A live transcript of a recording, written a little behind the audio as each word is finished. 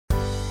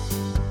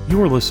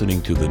You're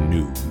listening to the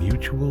new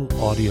Mutual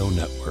Audio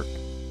Network.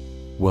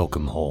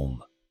 Welcome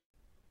home.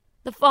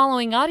 The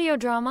following audio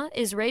drama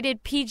is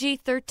rated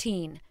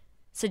PG-13,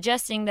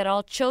 suggesting that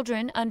all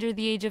children under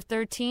the age of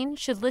 13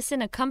 should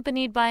listen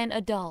accompanied by an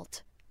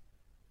adult.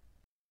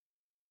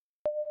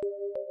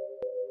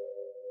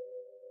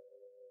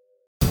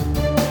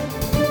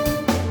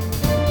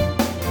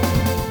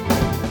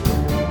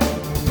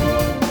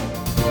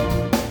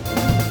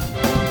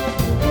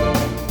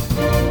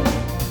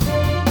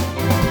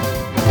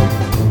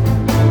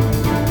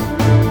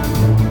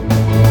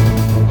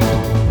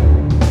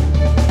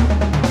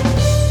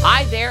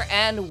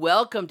 And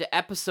welcome to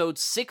episode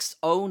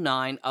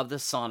 609 of the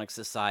Sonic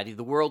Society,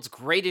 the world's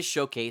greatest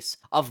showcase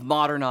of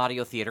modern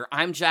audio theater.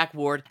 I'm Jack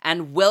Ward,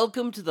 and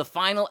welcome to the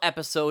final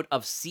episode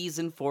of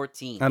season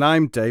 14. And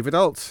I'm David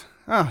Alt.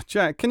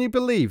 Jack, can you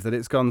believe that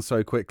it's gone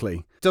so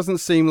quickly? Doesn't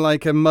seem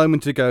like a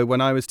moment ago when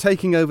I was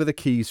taking over the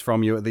keys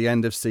from you at the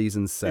end of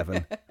season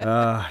 7.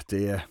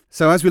 Dear.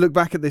 So as we look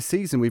back at this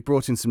season, we've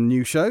brought in some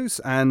new shows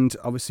and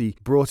obviously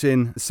brought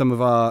in some of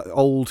our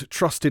old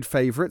trusted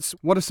favourites.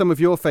 What are some of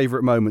your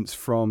favourite moments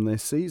from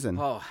this season?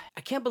 Oh,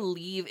 I can't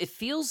believe it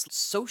feels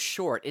so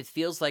short. It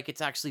feels like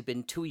it's actually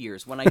been 2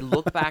 years when I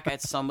look back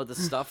at some of the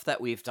stuff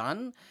that we've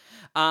done.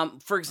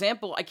 For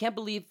example, I can't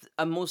believe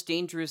A Most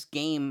Dangerous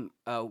Game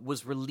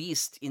was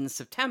released in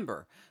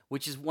September,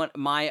 which is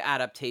my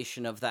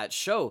adaptation of that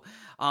show.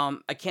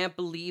 I can't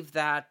believe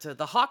that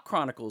the Hawk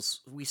Chronicles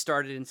we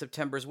started in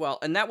September as well.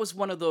 And that was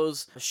one of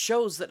those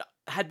shows that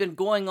had been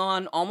going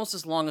on almost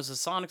as long as the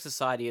Sonic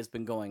Society has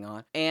been going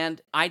on.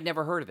 And I'd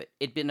never heard of it.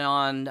 It'd been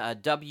on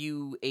WHCP-FM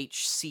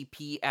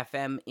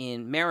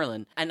in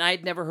Maryland. And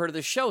I'd never heard of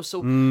the show. So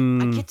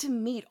I get to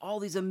meet all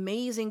these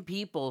amazing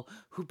people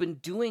who've been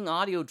doing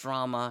audio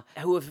drama,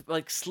 who have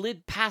like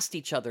slid past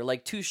each other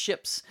like two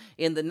ships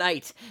in the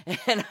night.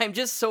 And I'm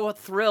just so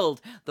thrilled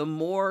the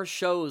more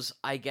shows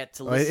I get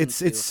to listen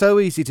to. It's so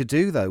easy to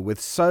do, though, with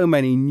so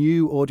many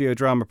new audio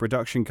drama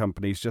production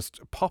companies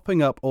just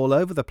popping up all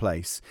over the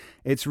place.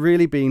 It's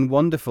really been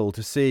wonderful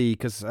to see,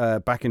 because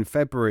back in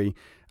February,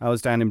 I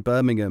was down in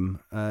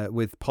Birmingham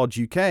with Pod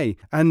UK,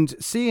 and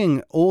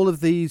seeing all of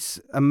these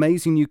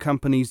amazing new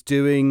companies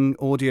doing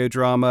audio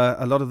drama,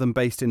 a lot of them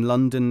based in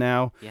London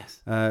now,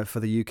 yes, for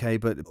the UK,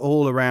 but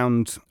all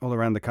around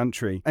the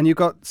country. And you've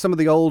got some of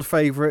the old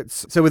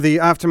favourites. So with the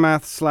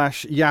Aftermath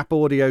 / Yap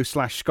Audio /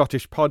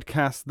 Scottish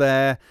podcast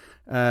there,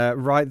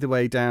 right the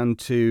way down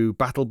to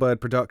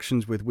Battlebird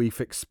Productions with We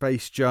Fix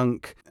Space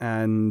Junk,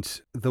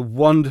 and the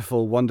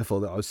wonderful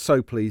that I was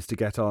so pleased to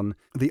get on,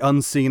 The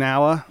Unseen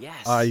Hour.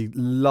 Yes. I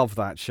love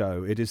that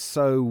show. It is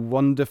so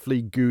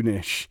wonderfully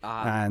goonish,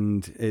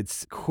 and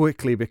it's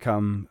quickly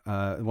become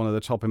one of the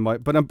top in my...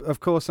 But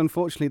of course,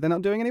 unfortunately, they're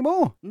not doing any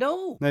more.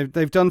 No.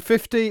 They've done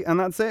 50, and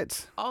that's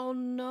it. Oh,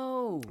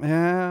 no.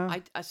 Yeah.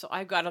 So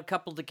I've got a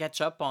couple to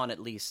catch up on, at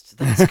least.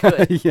 That's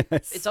good.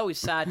 Yes. It's always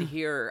sad to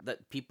hear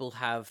that people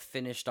have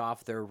finished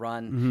off their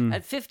run. Mm-hmm.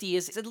 At 50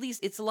 is at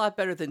least it's a lot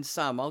better than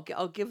some. I'll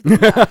give them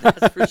that.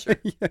 That's for sure.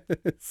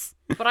 Yes.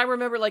 But I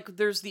remember, like,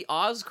 there's the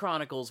Oz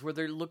Chronicles where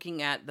they're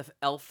looking at the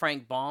L.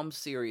 Frank Baum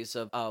series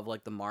of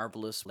like the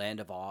Marvelous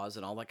Land of Oz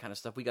and all that kind of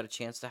stuff. We got a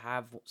chance to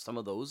have some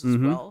of those as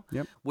well,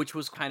 which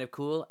was kind of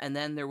cool. And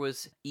then there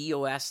was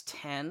EOS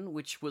 10,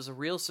 which was a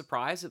real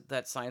surprise of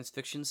that science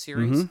fiction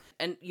series.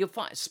 And you'll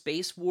find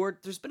Space Ward.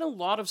 There's been a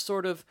lot of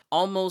sort of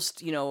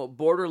almost,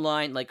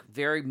 borderline, like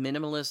very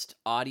minimalist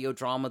audio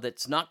drama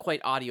that's not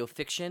quite audio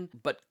fiction,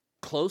 but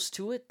close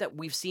to it, that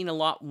we've seen a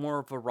lot more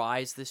of a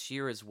rise this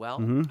year as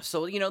well.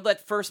 So,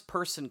 that first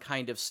person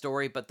kind of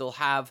story, but they'll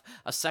have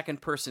a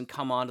second person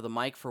come onto the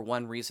mic for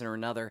one reason or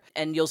another.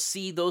 And you'll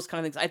see those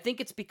kind of things. I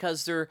think it's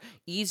because they're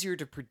easier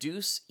to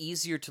produce,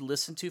 easier to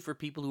listen to for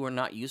people who are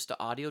not used to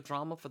audio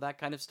drama for that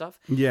kind of stuff.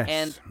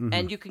 Yes.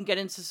 And you can get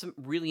into some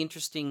really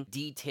interesting,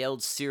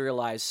 detailed,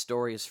 serialized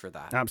stories for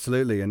that.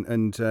 Absolutely.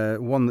 And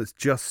one that's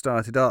just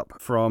started up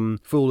from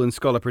Fool and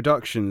Scholar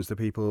Productions, the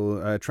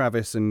people,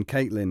 Travis and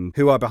Caitlin,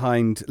 who are behind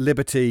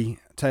Liberty,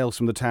 Tales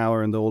from the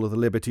Tower, and all of the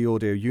Liberty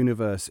Audio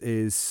universe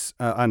is,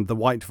 and the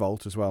White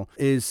Vault as well,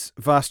 is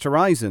Vast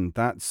Horizon.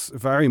 That's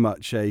very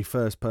much a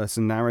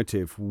first-person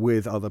narrative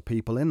with other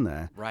people in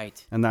there.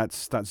 Right. And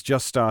that's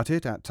just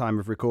started at time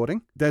of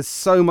recording. There's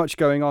so much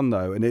going on,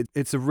 though, and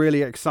it's a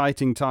really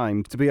exciting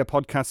time to be a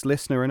podcast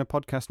listener and a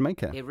podcast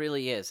maker. It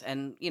really is.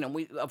 And,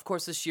 we, of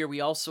course, this year we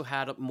also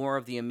had more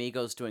of the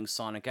Amigos doing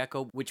Sonic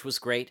Echo, which was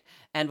great.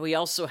 And we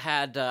also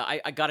had,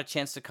 I got a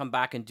chance to come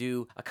back and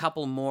do a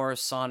couple more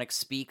Sonic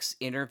Speaks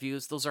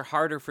interviews. Those are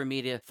harder for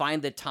me to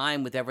find the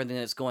time with everything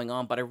that's going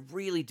on, but I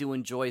really do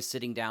enjoy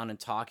sitting down and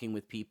talking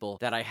with people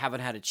that I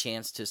haven't had a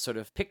chance to sort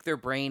of pick their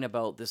brain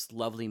about this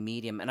lovely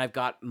medium. And I've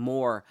got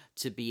more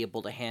to be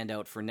able to hand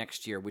out for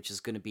next year, which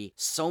is going to be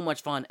so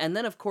much fun. And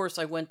then, of course,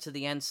 I went to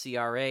the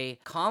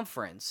NCRA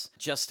conference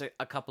just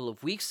a couple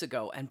of weeks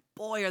ago, and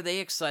boy, are they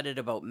excited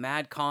about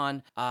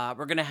MadCon.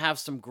 We're going to have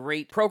some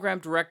great program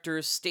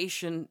directors,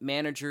 station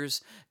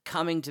managers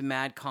coming to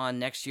MadCon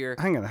next year.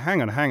 Hang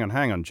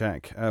on,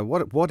 Jack.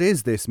 What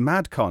is this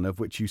MadCon of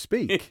which you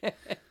speak?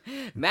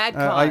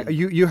 MadCon.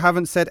 You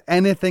haven't said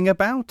anything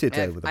about it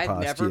over the past year.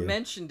 I've never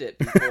mentioned it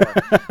before.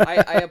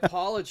 I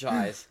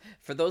apologize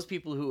for those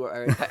people who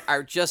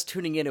are just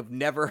tuning in, who've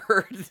never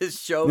heard this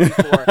show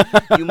before.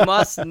 You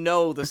must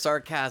know the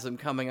sarcasm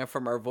coming up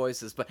from our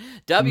voices. But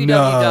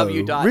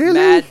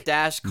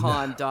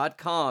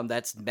www.mad-con.com.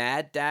 That's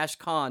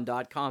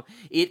mad-con.com.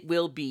 It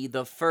will be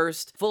the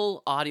first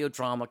full audio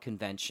drama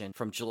convention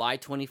from July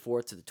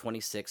 24th to the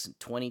 26th in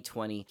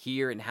 2020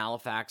 here in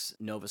Halifax,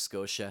 Nova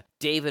Scotia.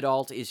 David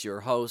Ault is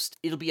your host.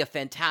 It'll be a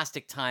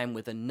fantastic time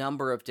with a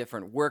number of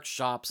different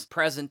workshops,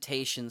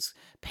 presentations,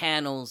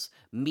 panels,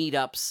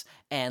 meetups,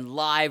 and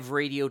live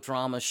radio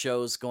drama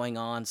shows going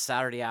on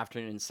Saturday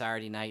afternoon and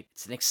Saturday night.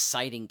 It's an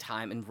exciting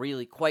time and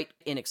really quite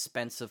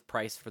inexpensive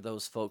price for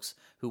those folks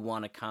who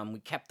want to come. We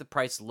kept the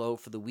price low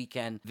for the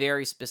weekend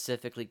very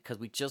specifically because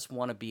we just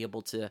want to be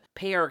able to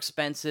pay our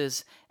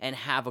expenses and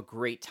have a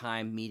great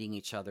time meeting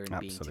each other and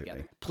being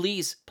together.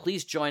 Please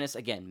join us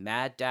again,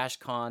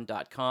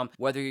 mad-con.com.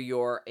 Whether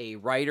you're a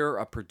writer,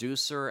 a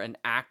producer, an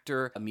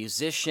actor, a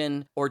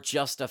musician, or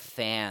just a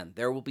fan,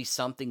 there will be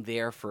something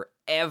there for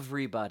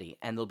everybody,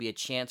 and there'll be a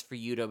chance for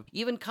you to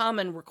even come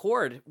and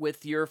record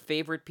with your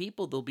favorite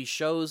people. There'll be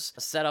shows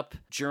set up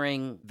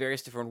during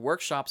various different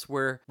workshops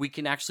where we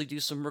can actually do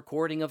some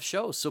recording of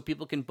shows, so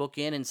people can book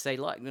in and say,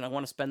 look, I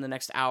want to spend the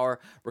next hour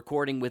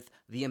recording with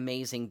the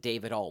amazing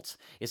David Ault.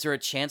 Is there a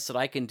chance that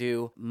I can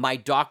do my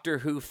Doctor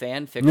Who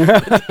fan fiction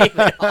with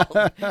David Ault?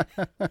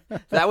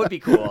 That would be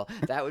cool.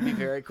 That would be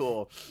very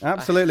cool.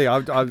 Absolutely.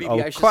 I'll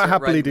quite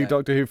happily do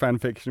Doctor Who fan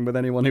fiction with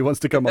anyone who wants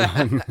to come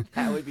along.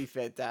 That would be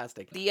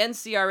fantastic. The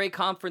NCRA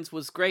conference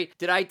was great.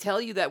 Did I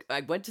tell you that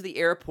I went to the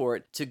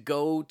airport to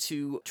go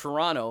to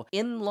Toronto?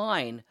 In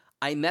line,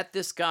 I met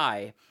this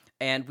guy,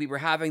 and we were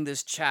having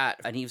this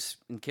chat, and he was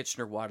in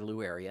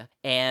Kitchener-Waterloo area,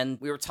 and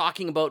we were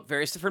talking about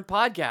various different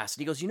podcasts.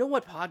 And he goes, you know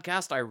what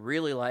podcast I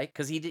really like?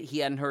 Because he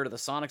hadn't heard of the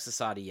Sonic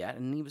Society yet,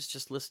 and he was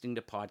just listening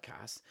to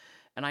podcasts.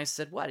 And I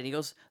said, what? And he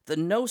goes, the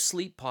No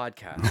Sleep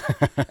Podcast.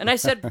 And I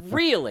said,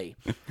 really?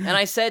 And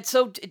I said,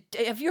 so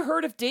have you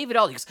heard of David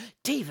Ault? He goes,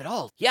 David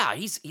Ault? Yeah,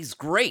 he's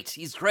great.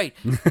 He's great.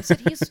 I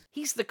said,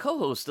 he's the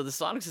co-host of the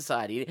Sonic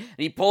Society. And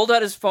he pulled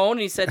out his phone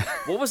and he said,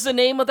 what was the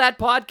name of that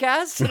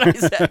podcast? And I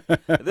said,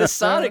 the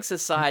Sonic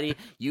Society.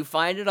 You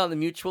find it on the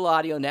Mutual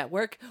Audio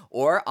Network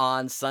or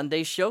on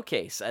Sunday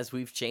Showcase, as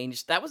we've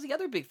changed. That was the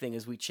other big thing,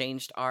 is we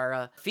changed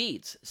our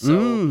feeds.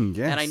 So,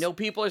 yes. And I know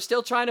people are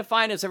still trying to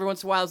find us every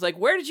once in a while. It's like,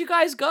 where did you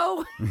guys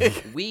go?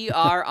 We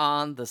are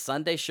on the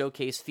Sunday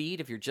Showcase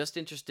feed if you're just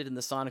interested in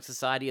the Sonic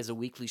Society as a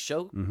weekly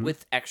show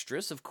with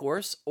extras, of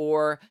course,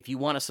 or if you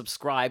want to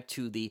subscribe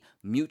to the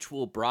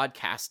Mutual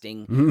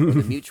Broadcasting or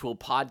the Mutual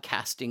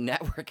Podcasting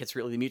Network. It's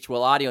really the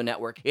Mutual Audio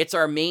Network. It's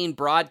our main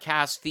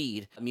broadcast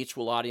feed,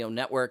 Mutual Audio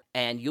Network,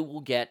 and you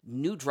will get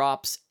new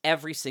drops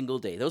every single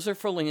day. Those are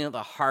for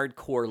the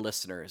hardcore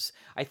listeners.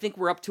 I think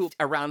we're up to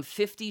around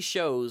 50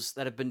 shows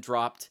that have been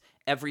dropped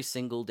every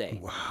single day.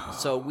 Wow.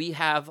 So we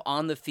have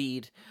on the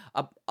feed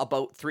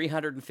about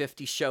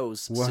 350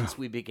 shows since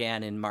we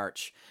began in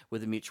March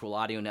with the Mutual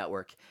Audio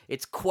Network.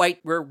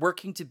 We're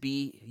working to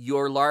be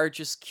your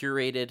largest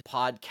curated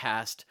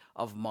podcast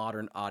of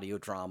modern audio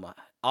drama.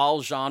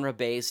 All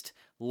genre-based,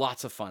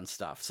 lots of fun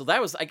stuff. So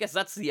I guess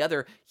that's the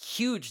other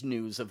huge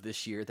news of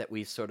this year that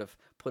we sort of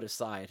put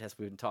aside as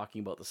we've been talking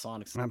about the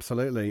Sonics.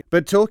 Absolutely.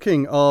 But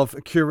talking of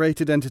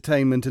curated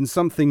entertainment and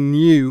something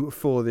new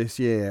for this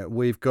year,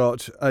 we've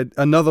got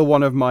another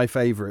one of my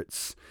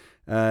favorites.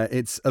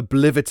 It's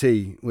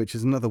Oblivity, which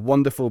is another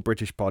wonderful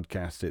British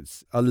podcast.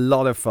 It's a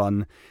lot of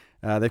fun.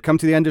 They've come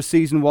to the end of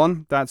season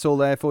 1. That's all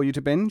there for you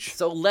to binge.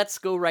 So let's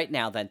go right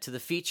now then to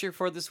the feature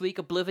for this week,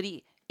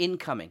 Oblivity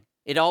Incoming.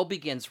 It all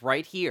begins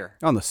right here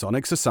on the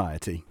Sonic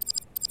Society.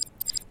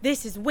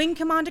 This is Wing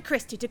Commander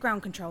Christie to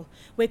ground control.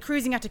 We're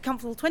cruising at a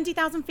comfortable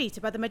 20,000 feet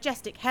above the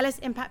majestic Hellas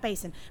Impact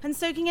Basin and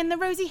soaking in the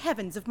rosy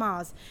heavens of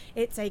Mars.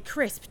 It's a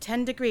crisp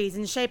 10 degrees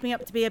and shaping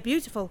up to be a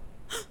beautiful...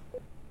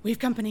 We've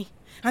company,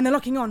 and they're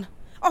locking on.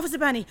 Officer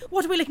Burney,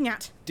 what are we looking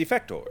at?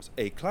 Defectors,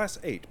 a Class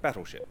 8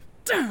 battleship.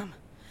 Damn!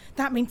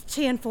 That means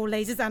TN4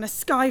 lasers and a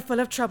sky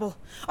full of trouble.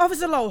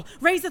 Officer Lowell,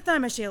 raise the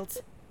thermoshields.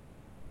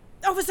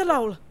 Officer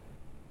Lowell!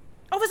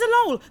 Officer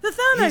Lowell, the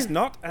thermo... He's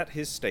not at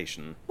his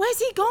station. Where's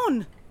he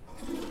gone?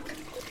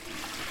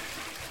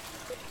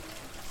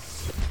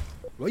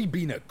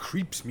 Ribena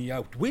creeps me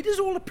out. Where does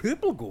all the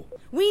purple go?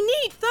 We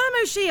need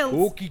thermo shields!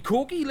 Okie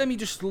dokie, let me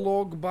just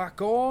log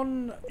back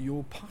on.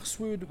 Your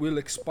password will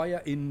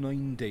expire in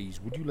 9 days.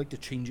 Would you like to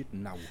change it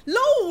now?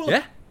 Lowell!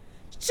 Yeah?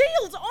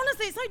 Shields,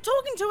 honestly, it's like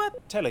talking to a...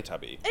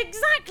 Teletubby.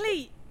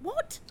 Exactly!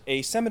 What?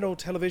 A seminal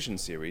television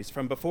series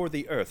from before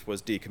the Earth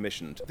was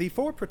decommissioned. The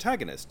 4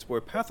 protagonists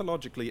were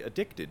pathologically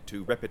addicted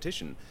to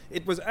repetition.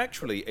 It was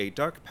actually a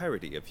dark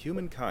parody of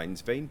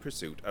humankind's vain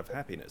pursuit of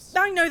happiness.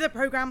 I know the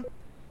program.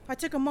 I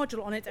took a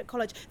module on it at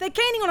college. They're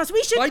caning on us.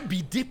 We should... I'd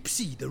be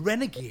Dipsy, the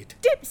renegade.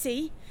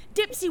 Dipsy?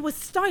 Dipsy was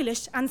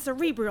stylish and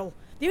cerebral.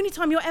 The only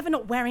time you're ever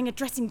not wearing a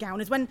dressing gown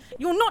is when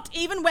you're not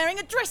even wearing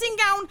a dressing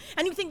gown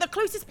and you think the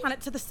closest planet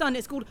to the sun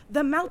is called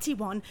the Melty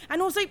One.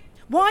 And also,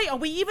 Why are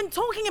we even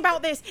talking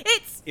about this?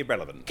 It's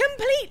irrelevant.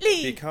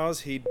 Completely!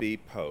 Because he'd be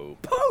Poe.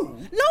 Poe?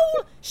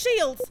 Lol!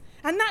 Shields!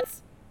 And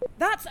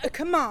that's a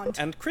command.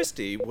 And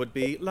Christy would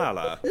be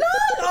Lala.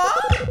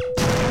 Lala!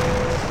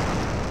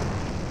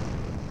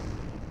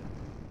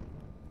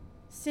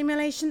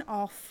 Simulation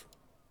off.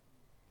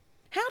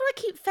 How do I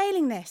keep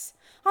failing this?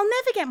 I'll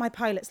never get my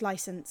pilot's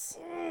license.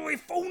 Oh,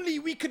 if only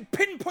we could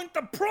pinpoint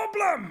the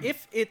problem!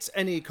 If it's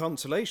any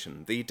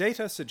consolation, the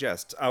data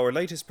suggests our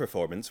latest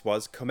performance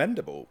was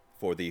commendable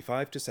for the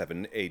 5 to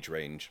 7 age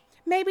range.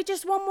 Maybe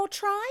just one more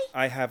try?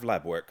 I have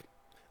lab work.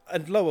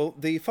 And Lowell,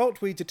 the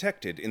fault we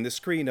detected in the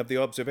screen of the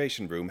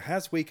observation room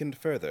has weakened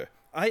further.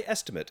 I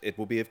estimate it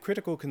will be of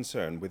critical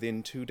concern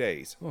within 2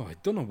 days. Oh, I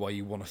don't know why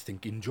you want a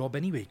thinking job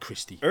anyway,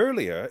 Christy.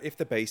 Earlier, if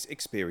the base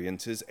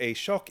experiences a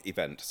shock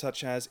event,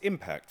 such as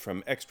impact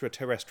from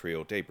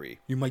extraterrestrial debris.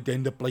 You might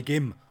end up like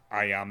him.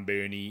 I am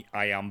Bernie,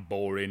 I am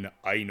boring,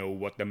 I know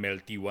what the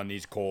melty one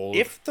is called.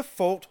 If the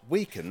fault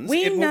weakens,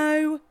 we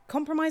know.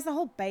 Compromise the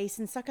whole base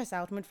and suck us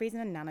out and would freeze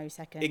in a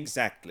nanosecond.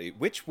 Exactly,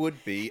 which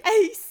would be...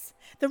 Ace!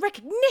 The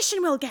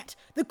recognition we'll get!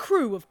 The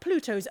crew of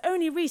Pluto's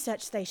only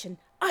research station,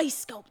 ice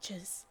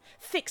sculptures.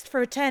 Fixed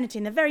for eternity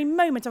in the very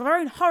moment of our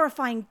own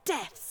horrifying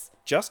deaths.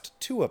 Just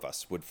 2 of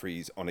us would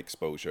freeze on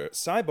exposure.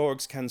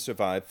 Cyborgs can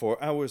survive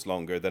for hours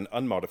longer than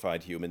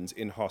unmodified humans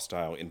in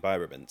hostile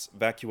environments.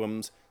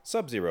 Vacuums,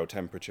 sub-zero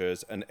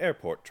temperatures, and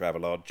airport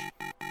travelodge.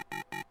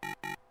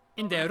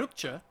 In der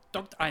Rupture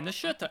dockt eine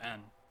Schütte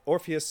an.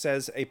 Orpheus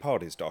says a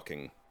pod is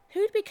docking.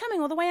 Who'd be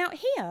coming all the way out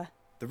here?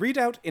 The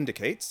readout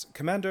indicates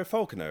Commander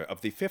Faulkner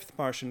of the 5th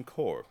Martian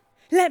Corps.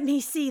 Let me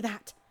see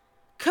that.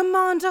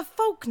 Commander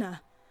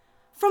Faulkner.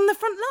 From the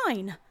front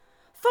line.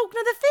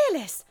 Faulkner the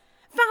Fearless.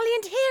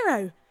 Valiant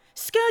hero.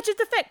 Scourge of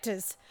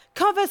Defectors.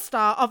 Cover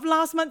star of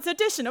last month's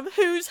edition of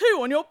Who's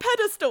Who on your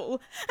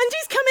pedestal. And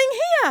he's coming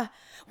here.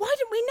 Why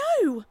didn't we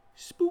know?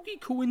 Spooky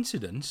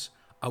coincidence.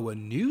 Our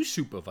new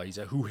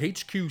supervisor, who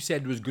HQ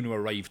said was going to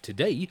arrive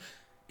today,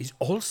 is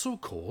also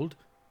called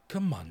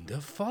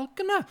Commander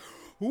Faulkner.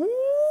 Ooh!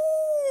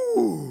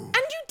 And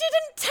you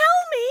didn't tell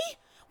me?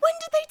 When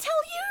did they tell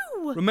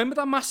you? Remember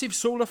that massive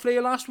solar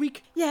flare last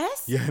week?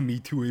 Yes? Yeah, me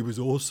too. It was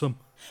awesome.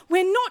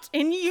 We're not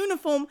in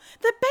uniform.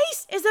 The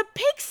base is a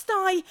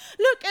pigsty.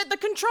 Look at the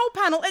control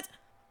panel. It's...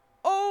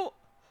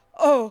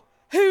 Oh,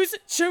 whose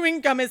chewing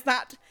gum is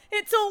that?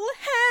 It's all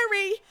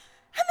hairy.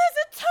 And there's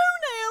a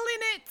toenail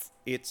in it.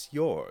 It's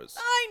yours.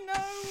 I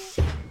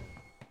know.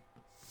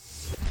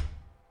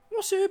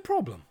 What's her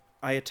problem?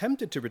 I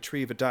attempted to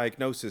retrieve a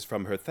diagnosis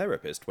from her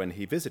therapist when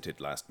he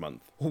visited last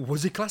month. Oh,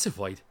 was it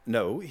classified?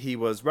 No, he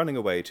was running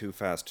away too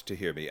fast to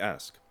hear me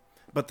ask.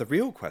 But the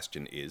real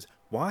question is,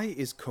 why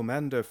is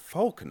Commander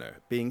Faulkner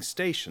being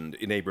stationed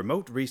in a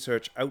remote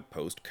research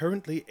outpost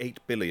currently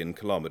 8 billion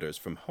kilometers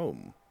from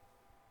home?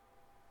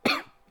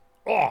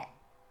 Oh,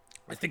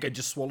 I think I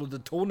just swallowed a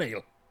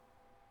toenail.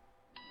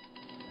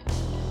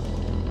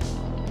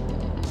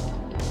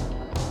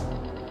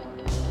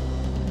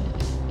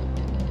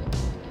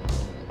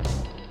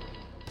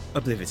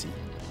 Oblivion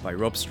by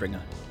Rob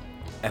Stringer.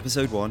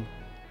 Episode 1,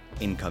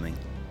 Incoming.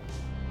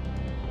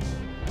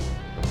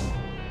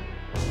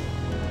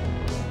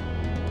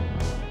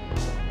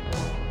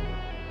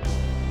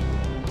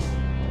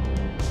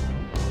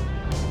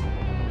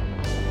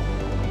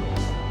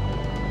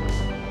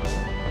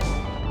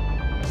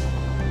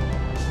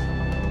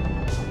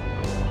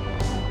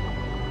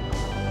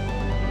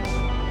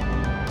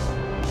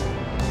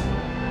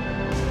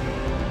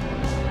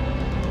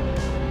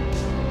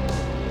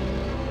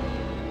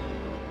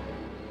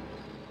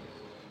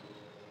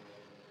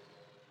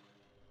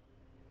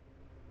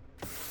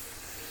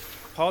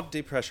 Pod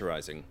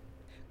depressurizing.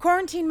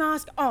 Quarantine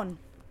mask on.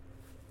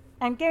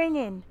 I'm going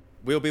in.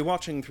 We'll be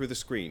watching through the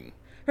screen.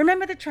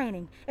 Remember the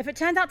training. If it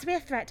turns out to be a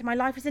threat and my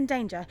life is in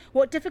danger,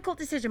 what difficult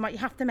decision might you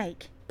have to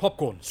make?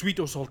 Popcorn,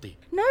 sweet or salty?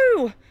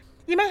 No!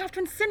 You may have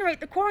to incinerate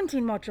the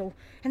quarantine module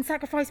and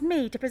sacrifice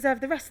me to preserve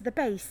the rest of the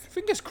base.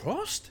 Fingers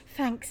crossed.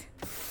 Thanks.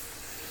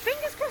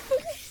 Fingers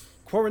crossed.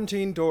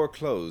 Quarantine door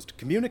closed.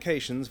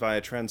 Communications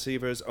via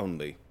transceivers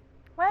only.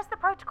 Where's the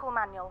protocol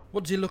manual?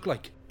 What does it look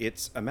like?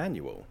 It's a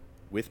manual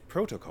with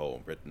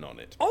protocol written on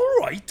it. All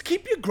right,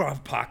 keep your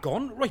grav pack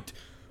on. Right,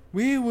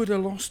 where would a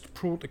lost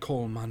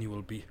protocol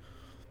manual be?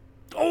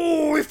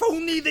 Oh, if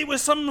only there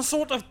was some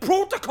sort of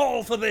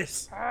protocol for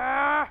this!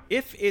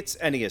 If it's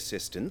any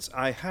assistance,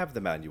 I have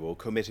the manual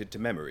committed to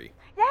memory.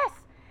 Yes!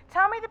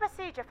 Tell me the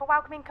procedure for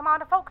welcoming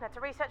Commander Faulkner to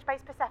Research Base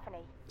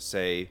Persephone.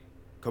 Say,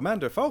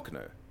 Commander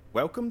Faulkner,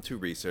 welcome to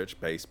Research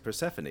Base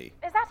Persephone.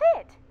 Is that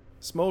it?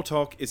 Small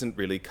talk isn't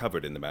really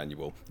covered in the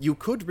manual. You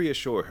could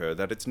reassure her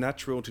that it's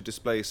natural to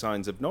display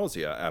signs of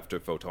nausea after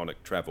photonic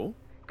travel.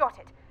 Got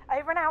it.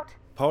 Over and out.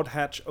 Pod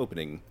hatch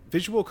opening.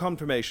 Visual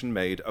confirmation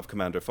made of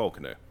Commander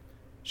Faulkner.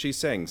 She's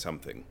saying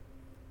something.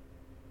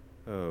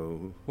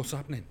 Oh. What's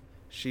happening?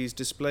 She's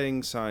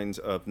displaying signs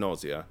of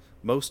nausea,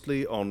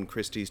 mostly on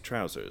Christie's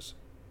trousers.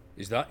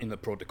 Is that in the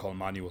protocol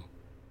manual?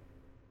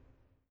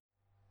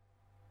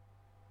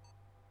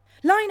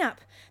 Line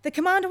up. The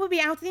commander will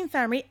be out of the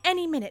infirmary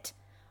any minute.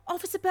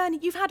 Officer Burney,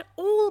 you've had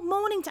all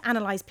morning to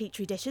analyse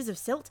petri dishes of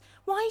silt.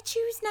 Why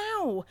choose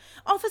now?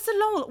 Officer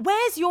Lowell,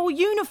 where's your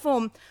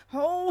uniform?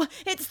 Oh,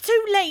 it's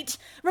too late.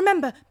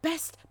 Remember,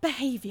 best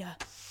behaviour.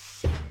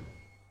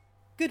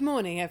 Good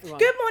morning, everyone.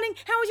 Good morning.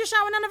 How was your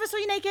shower? None of us saw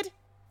you naked.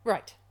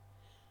 Right.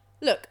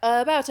 Look,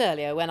 about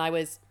earlier when I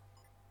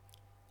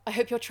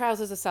hope your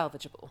trousers are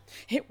salvageable.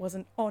 It was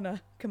an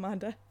honour,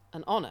 Commander.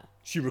 An honour?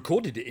 She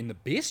recorded it in the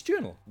base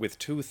journal. With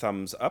 2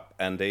 thumbs up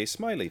and a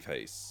smiley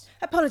face.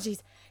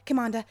 Apologies,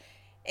 Commander.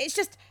 It's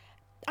just,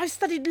 I've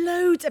studied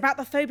loads about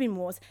the Phobin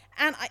Wars,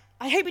 and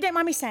I hope you don't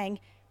mind me saying,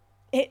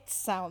 it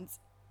sounds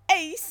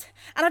ace.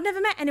 And I've never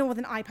met anyone with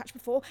an eye patch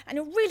before, and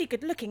you're really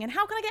good looking, and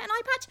how can I get an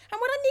eye patch? And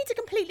would I need to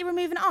completely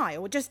remove an eye,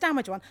 or just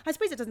damage one? I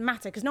suppose it doesn't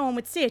matter, because no one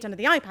would see it under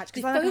the eye patch.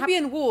 The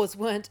Phobian Wars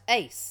weren't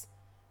ace.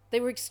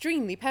 They were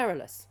extremely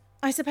perilous.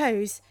 I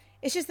suppose.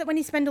 It's just that when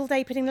you spend all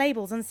day putting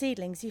labels on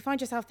seedlings, you find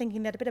yourself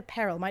thinking that a bit of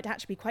peril might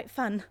actually be quite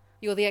fun.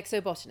 You're the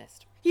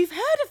exobotanist. You've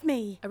heard of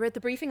me! I read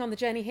the briefing on the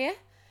journey here.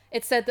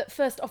 It said that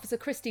First Officer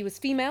Christie was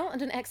female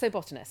and an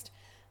exobotanist.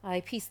 I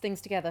pieced things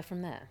together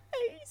from there.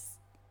 Ace.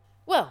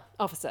 Well,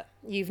 Officer,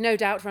 you've no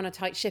doubt run a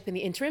tight ship in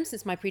the interim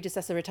since my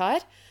predecessor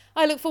retired.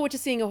 I look forward to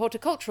seeing your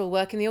horticultural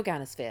work in the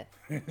organosphere.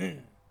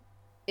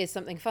 Is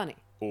something funny?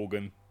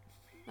 Organ.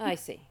 I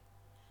see.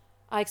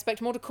 I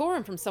expect more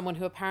decorum from someone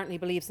who apparently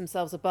believes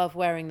themselves above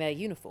wearing their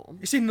uniform.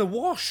 It's in the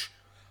wash.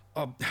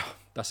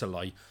 That's a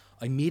lie.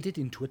 I made it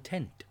into a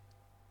tent.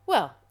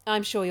 Well,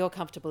 I'm sure you're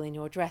comfortable in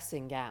your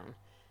dressing gown.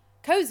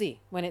 Cosy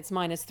when it's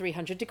minus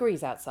 300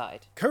 degrees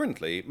outside.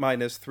 Currently,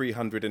 minus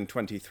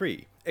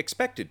 323.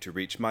 Expected to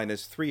reach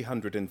minus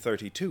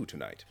 332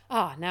 tonight.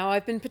 Ah, now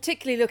I've been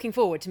particularly looking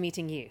forward to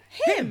meeting you.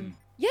 Him?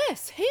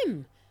 Yes,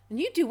 him. And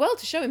you'd do well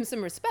to show him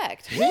some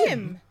respect.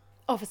 Him?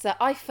 Officer,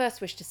 I first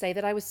wish to say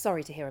that I was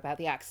sorry to hear about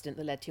the accident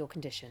that led to your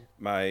condition.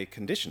 My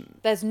condition?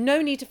 There's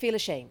no need to feel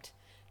ashamed.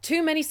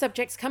 Too many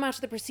subjects come out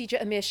of the procedure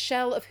a mere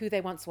shell of who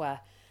they once were.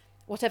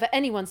 Whatever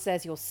anyone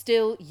says, you're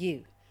still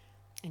you.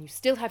 And you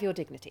still have your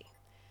dignity.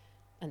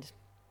 And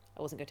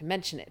I wasn't going to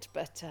mention it,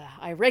 but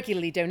I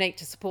regularly donate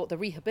to support the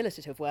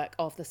rehabilitative work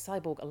of the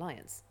Cyborg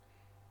Alliance.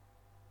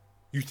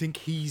 You think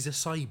he's a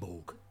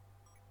cyborg?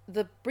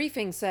 The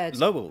briefing said...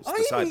 Lowell's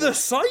the cyborg. I'm the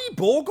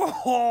cyborg?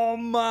 Oh,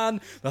 man.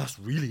 That's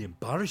really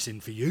embarrassing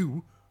for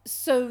you.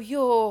 So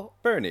you're...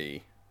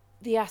 Bernie.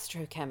 The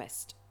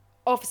astrochemist.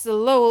 Officer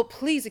Lowell,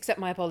 please accept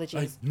my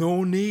apologies.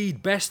 No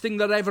need. Best thing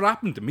that ever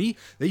happened to me.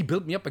 They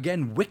built me up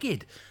again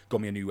wicked.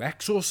 Got me a new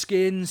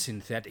exoskin,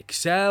 synthetic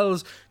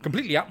cells,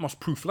 completely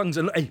atmos-proof lungs.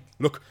 And hey,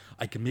 look,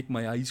 I can make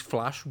my eyes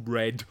flash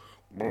red.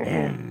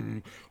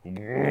 And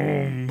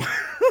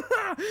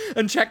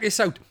check this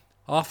out.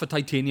 Half a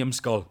titanium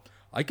skull.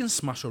 I can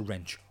smash a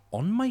wrench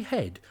on my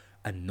head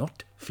and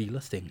not feel a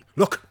thing.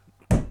 Look.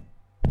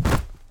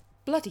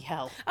 Bloody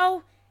hell.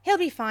 Oh, he'll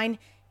be fine.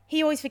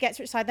 He always forgets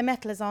which side the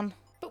metal is on.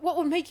 But what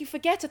would make you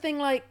forget a thing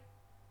like...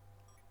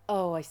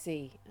 Oh, I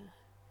see.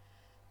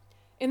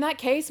 In that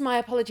case, my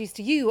apologies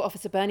to you,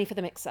 Officer Burney, for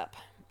the mix-up.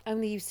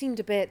 Only you seemed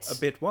a bit... A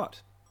bit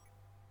what?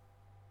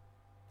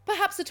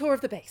 Perhaps a tour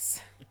of the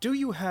base. Do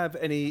you have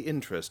any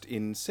interest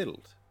in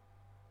silt?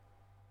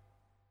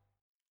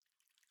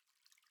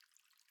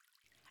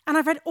 And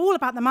I've read all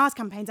about the Mars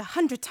campaigns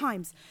 100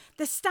 times.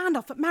 The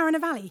standoff at Mariner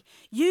Valley.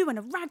 You and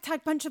a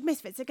ragtag bunch of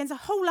misfits against a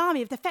whole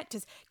army of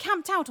defectors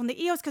camped out on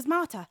the Eos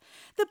Cosmata.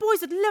 The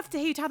boys would love to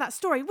hear you tell that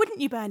story,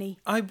 wouldn't you, Bernie?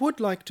 I would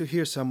like to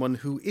hear someone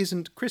who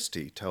isn't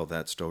Christie tell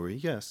that story,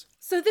 yes.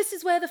 So this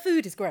is where the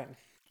food is grown?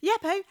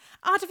 Yepo,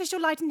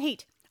 artificial light and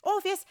heat.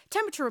 Orpheus,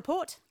 temperature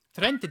report.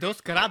 32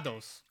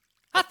 grados.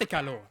 Hace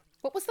calor.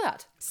 What was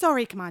that?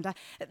 Sorry, Commander.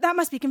 That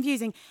must be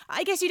confusing.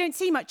 I guess you don't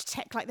see much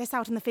tech like this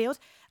out in the field.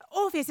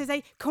 Orpheus is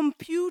a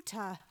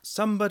computer.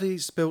 Somebody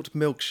spilt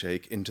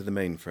milkshake into the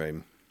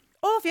mainframe.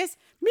 Orpheus,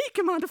 me,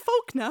 Commander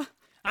Faulkner.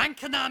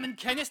 Ankernamen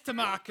kennis te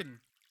maken.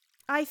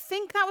 I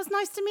think that was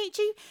nice to meet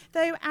you,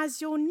 though as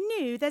you're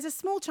new, there's a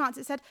small chance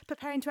it said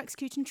preparing to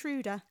execute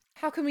intruder.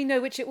 How can we know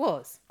which it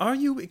was? Are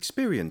you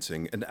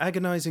experiencing an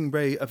agonizing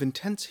ray of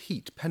intense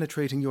heat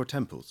penetrating your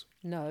temples?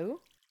 No.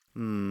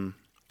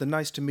 The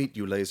nice to meet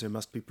you laser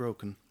must be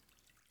broken.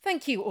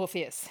 Thank you,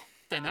 Orpheus.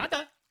 De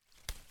nada.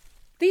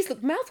 These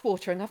look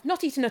mouth-watering. I've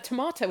not eaten a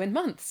tomato in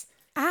months.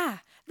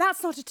 Ah,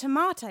 that's not a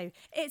tomato.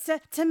 It's a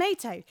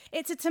tomato.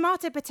 It's a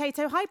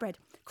tomato-potato hybrid.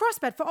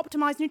 Crossbred for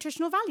optimised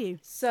nutritional value.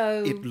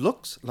 So... It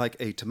looks like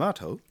a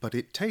tomato, but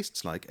it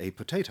tastes like a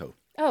potato.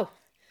 Oh,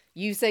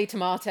 you say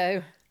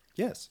tomato.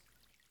 Yes.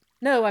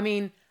 No, I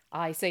mean,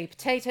 I say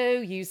potato,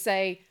 you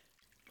say...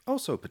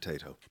 Also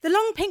potato. The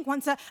long pink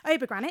ones are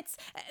obergranites,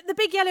 the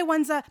big yellow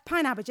ones are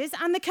pine abbages,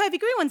 and the curvy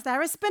green ones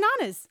there are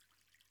bananas.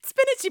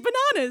 Spinachy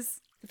bananas!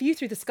 The view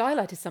through the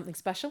skylight is something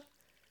special.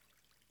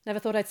 Never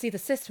thought I'd see the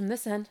Sis from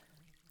this end.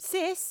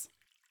 Sis?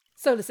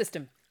 Solar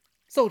system.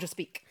 Soldier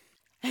speak.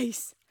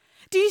 Ace.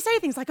 Do you say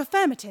things like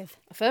affirmative?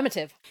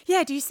 Affirmative.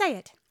 Yeah, do you say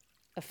it?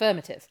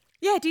 Affirmative.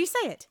 Yeah, do you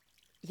say it?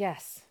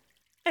 Yes.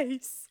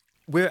 Ace.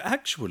 We're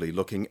actually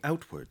looking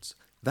outwards.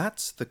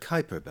 That's the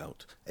Kuiper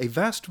Belt, a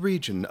vast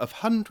region of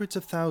hundreds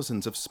of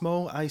thousands of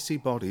small icy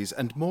bodies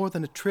and more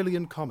than 1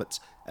 trillion comets,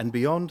 and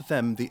beyond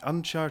them the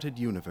uncharted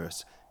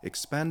universe,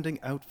 expanding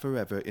out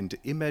forever into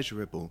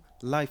immeasurable,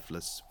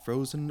 lifeless,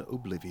 frozen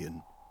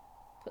oblivion.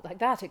 Put like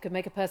that, it could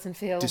make a person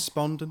feel...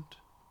 Despondent,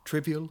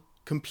 trivial,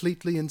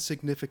 completely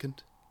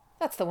insignificant.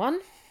 That's the one.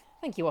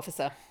 Thank you,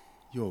 officer.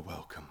 You're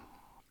welcome.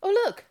 Oh,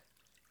 look!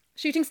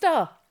 Shooting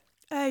star.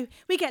 Oh,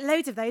 we get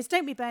loads of those,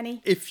 don't we,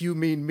 Bernie? If you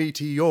mean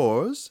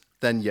meteors,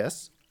 then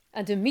yes.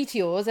 And do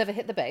meteors ever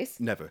hit the base?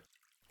 Never.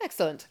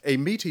 Excellent. A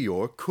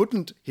meteor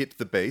couldn't hit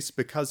the base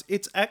because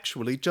it's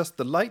actually just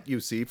the light you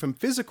see from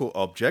physical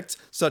objects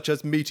such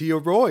as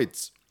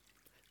meteoroids,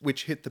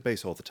 which hit the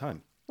base all the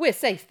time. We're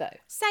safe, though.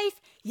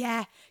 Safe?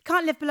 Yeah.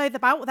 Can't live below the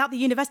belt without the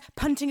universe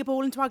punting a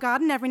ball into our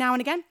garden every now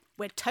and again.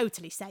 We're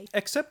totally safe.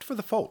 Except for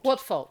the fault. What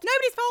fault?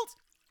 Nobody's fault.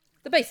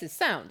 The base is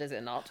sound, is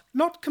it not?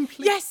 Not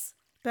complete. Yes,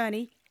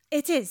 Bernie,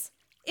 it is.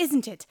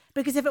 Isn't it?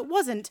 Because if it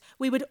wasn't,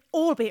 we would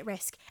all be at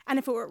risk. And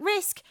if it were at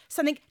risk,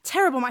 something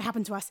terrible might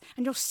happen to us,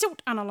 and your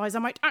silt analyzer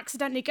might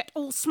accidentally get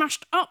all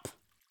smashed up.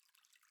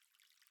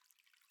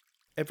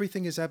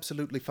 Everything is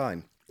absolutely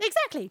fine.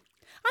 Exactly.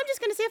 I'm just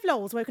going to see if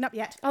Lowell's woken up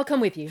yet. I'll come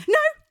with you. No!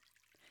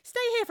 Stay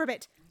here for a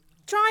bit.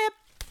 Try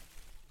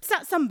a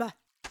satsumba.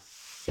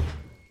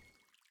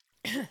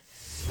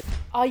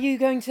 Are you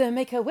going to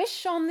make a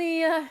wish on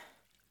the,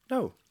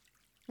 No.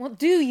 What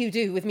do you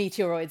do with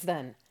meteoroids,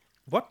 then?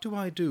 What do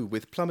I do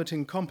with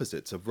plummeting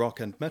composites of rock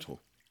and metal?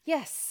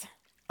 Yes.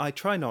 I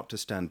try not to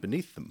stand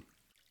beneath them.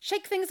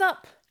 Shake things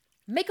up.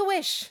 Make a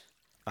wish.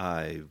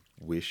 I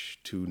wish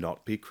to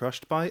not be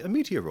crushed by a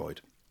meteoroid.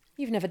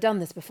 You've never done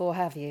this before,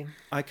 have you?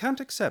 I can't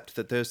accept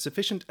that there's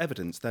sufficient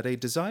evidence that a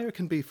desire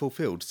can be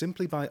fulfilled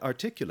simply by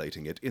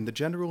articulating it in the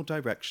general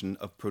direction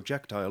of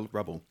projectile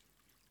rubble.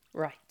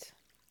 Right.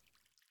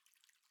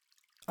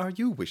 Are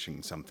you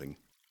wishing something?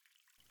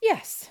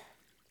 Yes.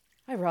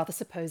 I rather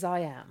suppose I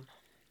am.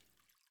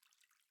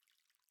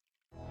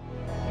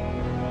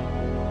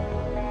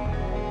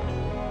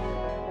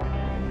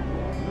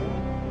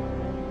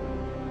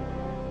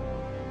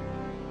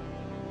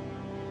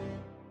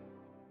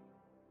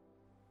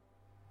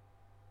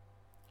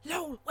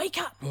 Lowell, wake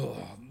up! Oh,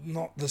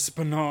 not this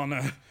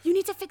banana. You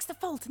need to fix the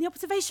fault in the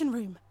observation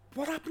room.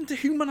 What happened to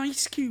human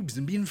ice cubes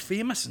and being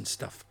famous and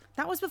stuff?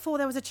 That was before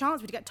there was a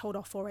chance we'd get told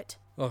off for it.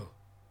 Oh,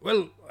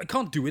 well, I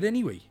can't do it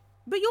anyway.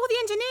 But you're the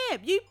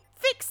engineer. You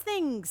fix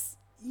things.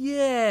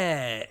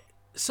 Yeah.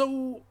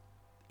 So,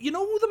 you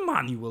know the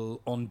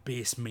manual on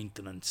base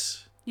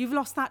maintenance? You've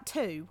lost that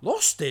too?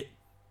 Lost it?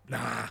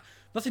 Nah,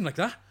 nothing like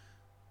that.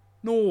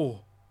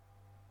 No.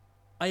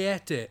 I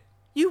ate it.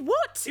 You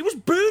what? It was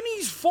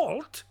Bernie's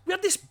fault. We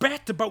had this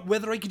bet about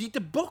whether I could eat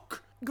the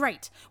book.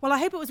 Great. Well, I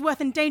hope it was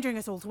worth endangering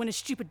us all to win a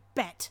stupid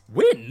bet.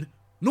 Win?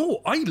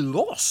 No, I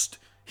lost.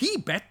 He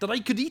bet that I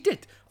could eat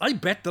it. I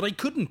bet that I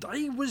couldn't.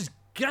 I was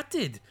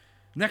gutted.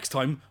 Next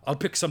time, I'll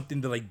pick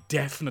something that I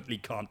definitely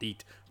can't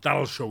eat.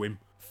 That'll show him.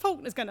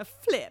 Faulkner's gonna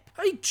flip.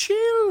 Hey,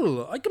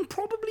 chill. I can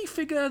probably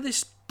figure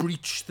this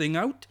breach thing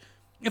out.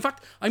 In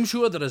fact, I'm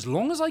sure that as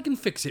long as I can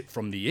fix it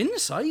from the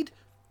inside,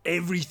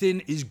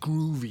 everything is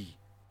groovy.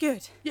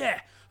 Good.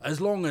 Yeah,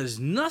 as long as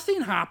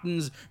nothing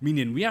happens,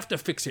 meaning we have to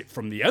fix it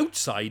from the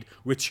outside,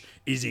 which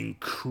is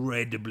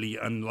incredibly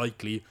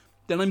unlikely,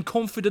 then I'm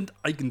confident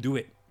I can do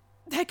it.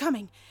 They're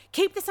coming.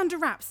 Keep this under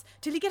wraps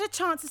till you get a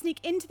chance to sneak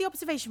into the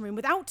observation room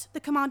without the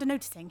commander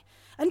noticing.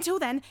 Until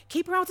then,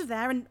 keep her out of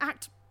there and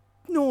act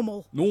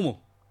normal.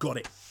 Normal. Got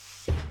it.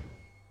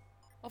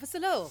 Officer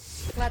Lowell,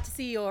 glad to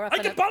see you're up I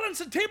and can up. balance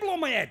a table on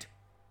my head.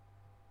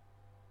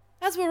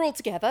 As we're all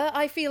together,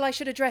 I feel I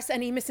should address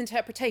any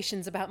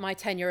misinterpretations about my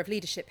tenure of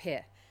leadership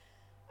here.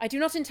 I do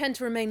not intend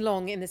to remain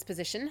long in this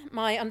position.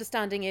 My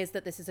understanding is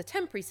that this is a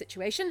temporary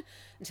situation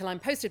until I'm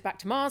posted back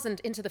to Mars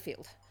and into the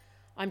field.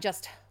 I'm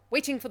just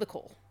waiting for the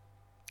call.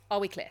 Are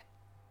we clear?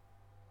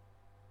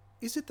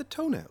 Is it the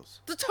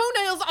toenails? The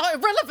toenails are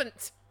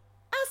irrelevant!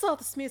 As are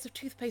the smears of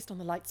toothpaste on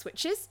the light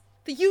switches,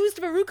 the used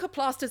Veruca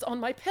plasters on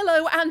my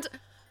pillow, and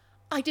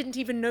I didn't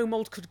even know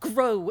mould could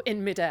grow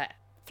in midair.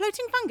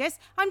 Floating fungus?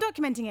 I'm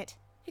documenting it.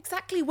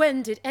 Exactly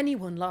when did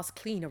anyone last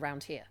clean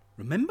around here?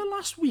 Remember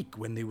last week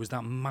when there was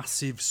that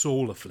massive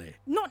solar flare?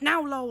 Not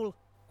now, Lowell.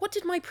 What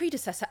did my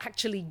predecessor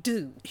actually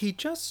do? He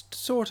just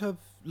sort of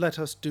let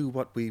us do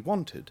what we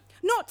wanted.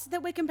 Not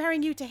that we're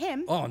comparing you to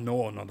him. Oh,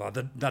 no,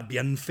 that'd be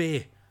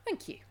unfair.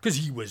 Thank you. Because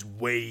he was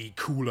way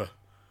cooler.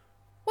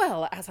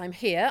 Well, as I'm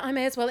here, I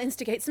may as well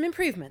instigate some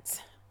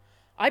improvements.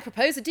 I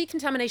propose a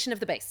decontamination of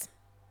the base.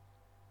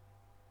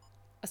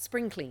 A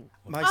spring clean.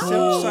 My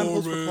silt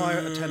samples require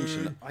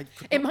attention.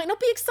 It might not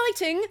be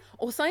exciting,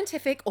 or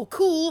scientific, or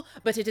cool,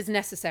 but it is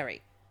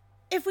necessary.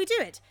 If we do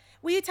it,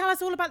 will you tell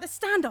us all about the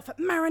standoff at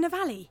Mariner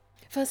Valley?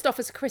 First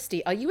Officer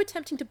Christie, are you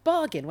attempting to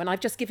bargain when I've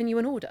just given you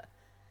an order?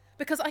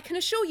 Because I can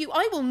assure you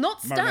I will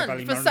not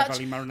stand for such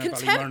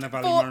contempt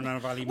for...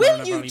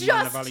 Will you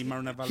just...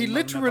 He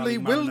literally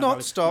will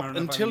not stop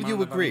until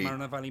you agree.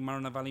 Fine.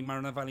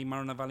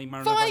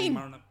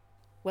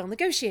 Well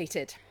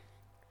negotiated.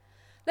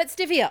 Let's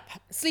divvy up.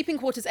 Sleeping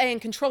quarters A and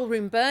control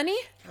room Bernie.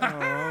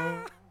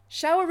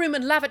 Shower room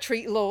and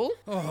lavatory Lowell.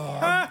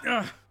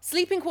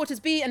 Sleeping quarters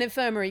B and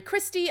infirmary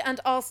Christy, and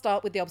I'll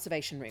start with the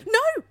observation room.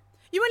 No!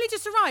 You only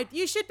just arrived.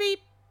 You should be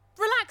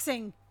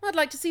relaxing. I'd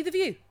like to see the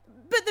view.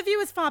 But the view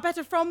is far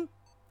better from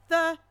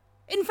the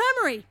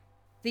infirmary.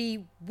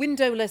 The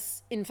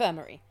windowless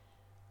infirmary,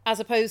 as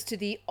opposed to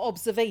the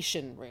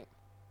observation room.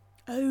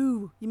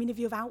 Oh, you mean a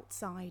view of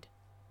outside?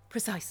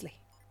 Precisely.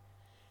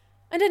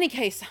 In any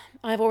case,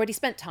 I have already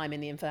spent time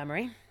in the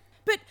infirmary.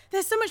 But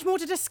there's so much more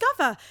to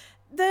discover.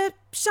 The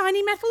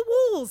shiny metal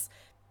walls.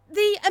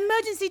 The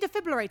emergency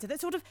defibrillator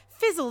that sort of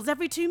fizzles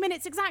every 2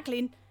 minutes exactly.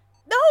 And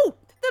oh,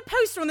 the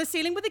poster on the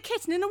ceiling with a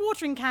kitten in a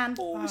watering can.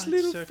 Oh, his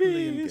little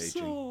face.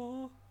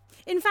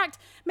 In fact,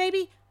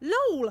 maybe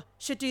Lowell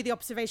should do the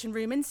observation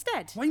room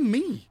instead. Why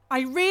me? I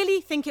really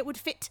think it would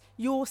fit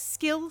your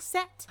skill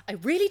set. I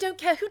really don't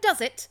care who does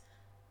it,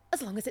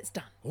 as long as it's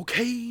done.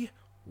 Okay,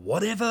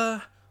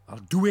 whatever. I'll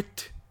do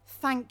it.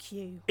 Thank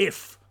you.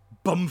 If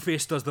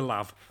Bumface does the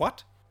lav.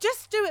 What?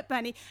 Just do it,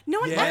 Bernie. No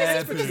one Yeah, ever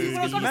sees predicting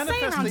what I've got to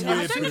say around Manifestly here.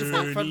 I don't unsuitable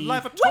understand. for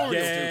lavatorial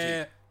Yeah.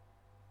 duty.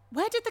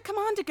 Where did the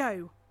commander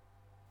go?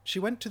 She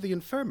went to the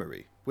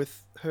infirmary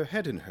with her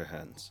head in her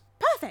hands.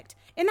 Perfect.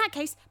 In that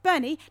case,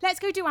 Bernie, let's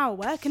go do our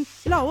work. And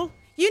Lowell,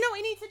 you know what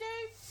you need to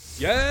do?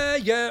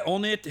 Yeah,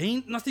 on it.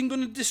 Ain't nothing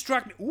gonna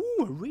distract me. Ooh,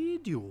 a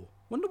radio.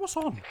 Wonder what's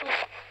on.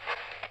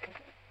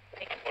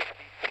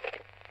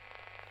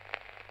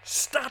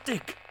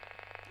 Static.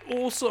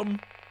 Awesome.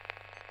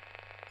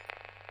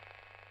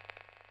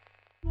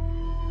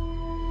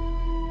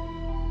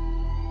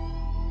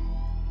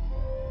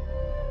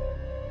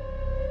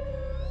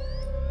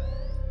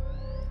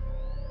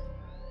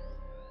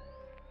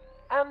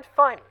 And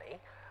finally,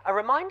 a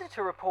reminder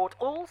to report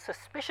all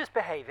suspicious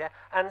behaviour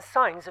and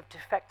signs of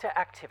defector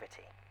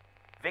activity.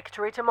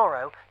 Victory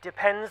tomorrow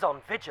depends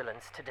on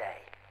vigilance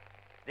today.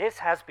 This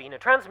has been a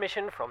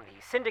transmission from the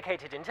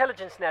Syndicated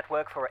Intelligence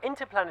Network for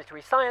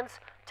Interplanetary Science,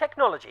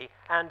 Technology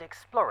and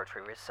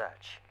Exploratory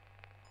Research.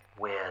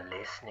 We're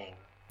listening.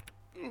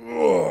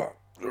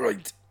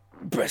 Right,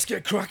 best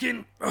get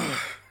cracking.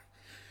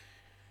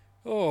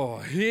 Oh,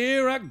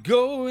 here I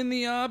go in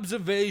the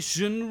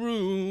observation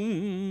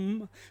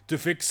room to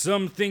fix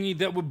some thingy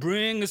that will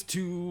bring us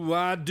to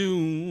our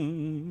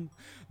doom.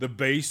 The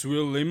base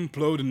will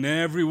implode and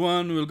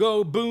everyone will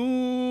go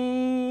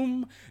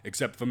boom,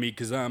 except for me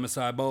 'cause I'm a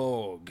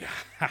cyborg.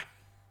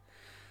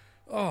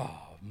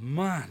 Oh,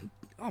 man.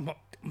 Oh,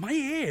 my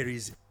ear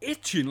is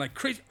itching like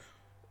crazy.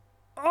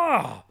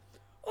 Hey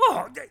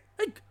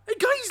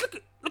guys, look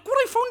what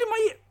I found in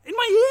my ear.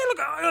 Look,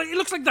 it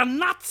looks like the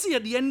Nazi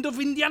at the end of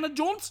Indiana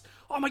Jones.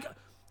 Oh my god,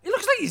 it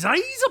looks like his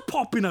eyes are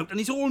popping out and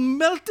he's all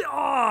melted.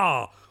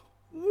 Oh,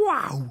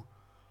 wow.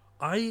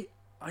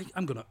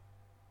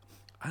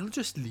 I'll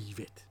just leave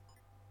it.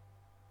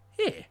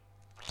 Here.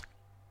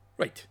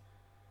 Right.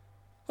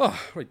 Oh,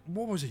 right,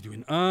 what was I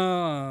doing?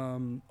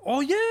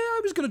 Oh yeah, I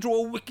was gonna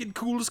draw a wicked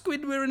cool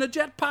squid wearing a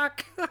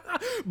jetpack.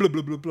 Blah,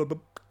 blah, blah, blah, blah.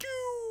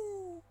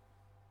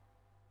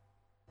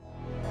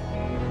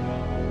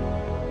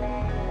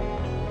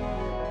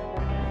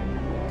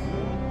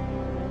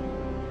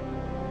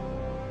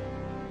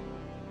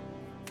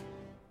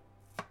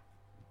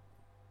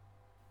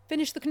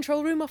 Finish the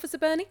control room, Officer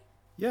Bernie?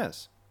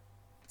 Yes.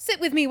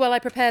 Sit with me while I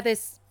prepare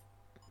this.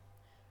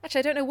 Actually,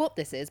 I don't know what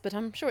this is, but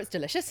I'm sure it's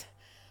delicious.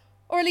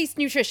 Or at least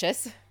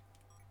nutritious.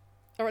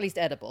 Or at least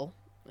edible.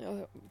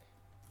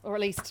 Or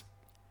at least...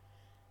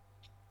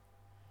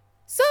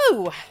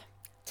 So,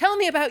 tell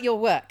me about your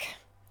work.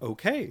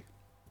 Okay.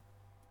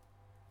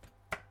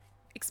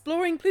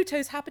 Exploring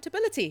Pluto's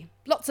habitability.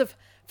 Lots of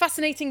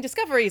fascinating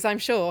discoveries, I'm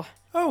sure.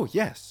 Oh,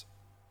 yes.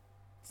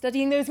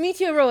 Studying those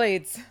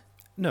meteoroids.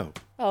 No.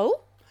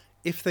 Oh?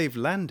 If they've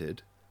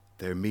landed,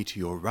 they're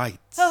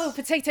meteorites. Oh,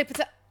 potato.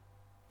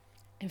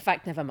 In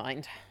fact, never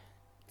mind.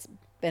 It's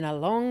been a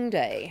long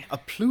day. A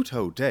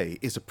Pluto day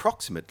is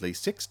approximately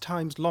 6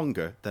 times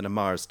longer than a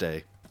Mars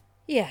day.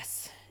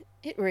 Yes,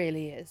 it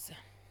really is.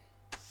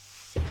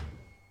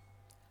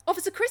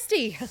 Officer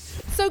Christie,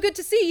 so good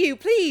to see you.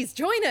 Please,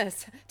 join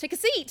us. Take a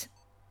seat.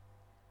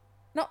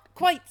 Not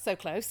quite so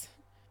close.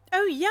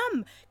 Oh,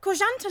 yum.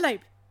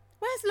 Courge-antelope.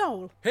 Where's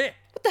Lowell? Hey!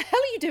 What the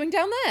hell are you doing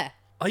down there?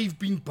 I've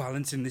been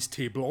balancing this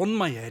table on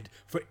my head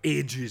for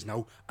ages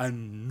now,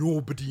 and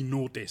nobody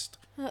noticed.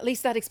 Well, at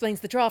least that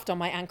explains the draft on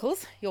my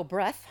ankles. Your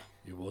breath.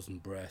 It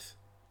wasn't breath.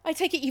 I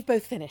take it you've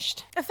both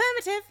finished.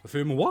 Affirmative.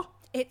 Affirm what?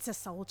 It's a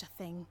soldier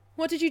thing.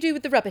 What did you do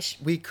with the rubbish?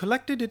 We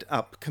collected it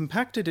up,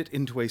 compacted it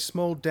into a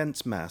small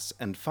dense mass,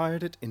 and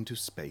fired it into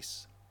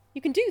space.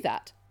 You can do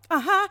that?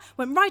 Uh-huh.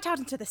 Went right out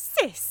into the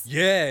cis.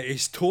 Yeah,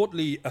 it's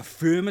totally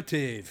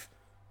affirmative.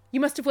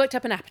 You must have worked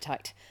up an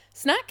appetite.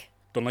 Snack?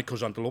 Don't like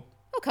courge-antelope.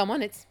 Oh, come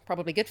on, it's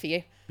probably good for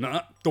you.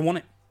 Nah, don't want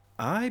it.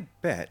 I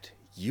bet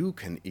you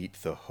can eat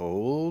the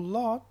whole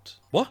lot.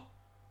 What?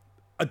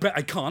 I bet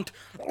I can't.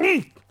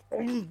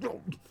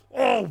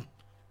 Oh,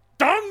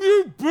 damn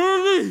you,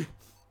 Burley!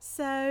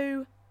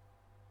 So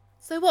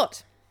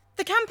what?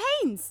 the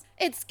campaigns.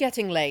 It's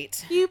getting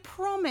late. You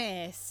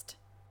promised.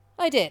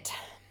 I did.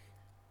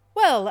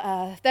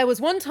 Well, there was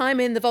one time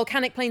in the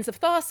volcanic plains of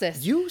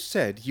Tharsis. You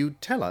said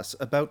you'd tell us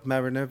about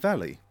Mariner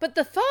Valley. But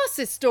the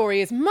Tharsis story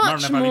is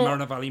much more...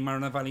 Mariner Valley.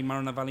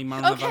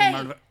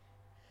 Okay.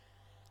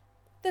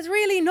 There's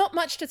really not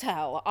much to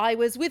tell. I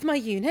was with my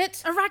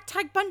unit. A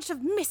ragtag bunch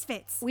of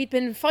misfits. We'd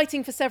been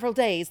fighting for several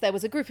days. There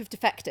was a group of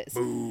defectors.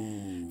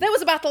 Boo. There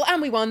was a battle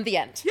and we won. The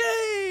end.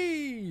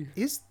 Yay!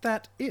 Is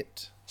that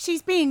it?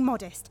 She's being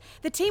modest.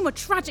 The team were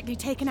tragically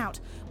taken out,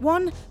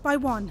 one by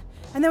one,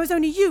 and there was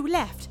only you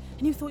left,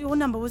 and you thought your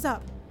number was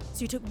up.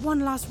 So you took one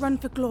last run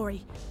for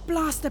glory,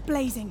 blaster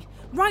blazing,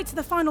 right to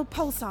the final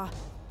pulsar.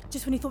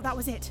 Just when you thought that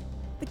was it,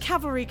 the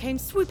cavalry came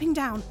swooping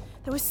down.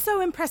 They were so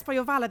impressed by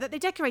your valour that they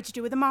decorated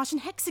you with a Martian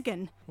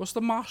hexagon. What's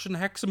the Martian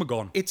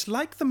hexagon? It's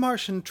like the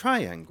Martian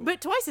triangle. But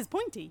twice as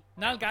pointy.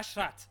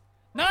 Nalgashrat!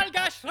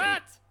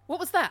 Nalgashrat! What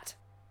was that?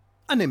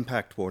 An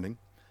impact warning.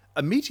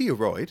 A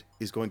meteoroid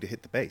is going to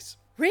hit the base.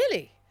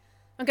 Really?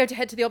 I'm going to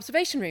head to the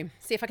observation room,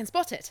 see if I can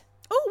spot it.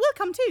 Oh, we'll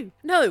come too.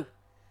 No.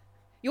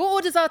 Your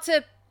orders are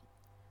to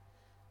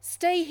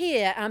stay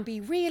here and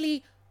be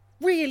really,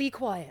 really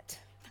quiet.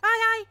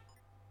 Aye, aye.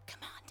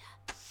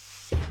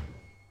 Commander.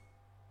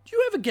 Do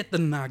you ever get the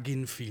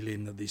nagging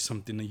feeling that there's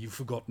something that you've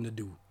forgotten to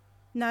do?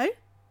 No.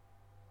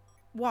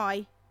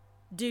 Why?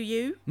 Do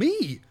you?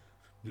 Me?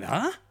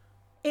 Nah.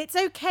 It's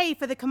okay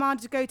for the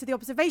commander to go to the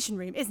observation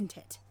room, isn't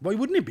it? Why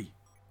wouldn't it be?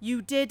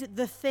 You did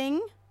the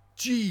thing?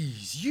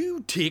 Jeez,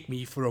 you take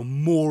me for a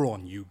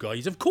moron, you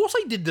guys. Of course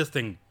I did the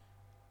thing.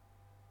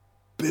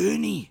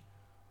 Bernie,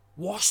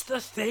 what's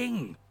the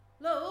thing?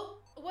 Lowell,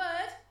 a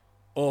word?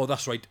 Oh,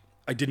 that's right.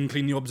 I didn't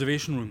clean the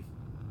observation room.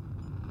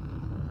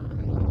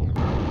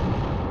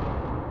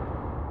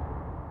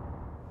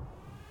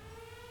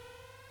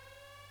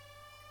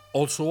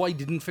 Also, I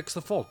didn't fix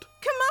the fault.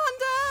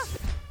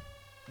 Commander!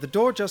 The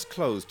door just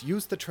closed.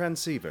 Use the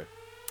transceiver.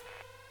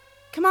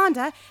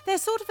 Commander,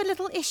 there's sort of a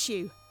little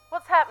issue.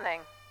 What's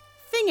happening?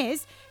 Thing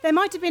is, there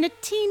might have been a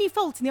teeny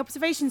fault in the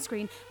observation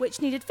screen which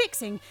needed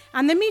fixing,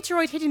 and the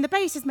meteoroid hitting the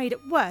base has made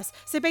it worse.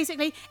 So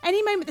basically,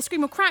 any moment the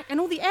screen will crack and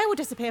all the air will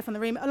disappear from the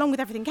room along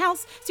with everything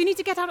else, so you need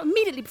to get out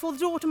immediately before the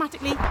door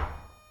automatically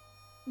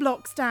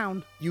blocks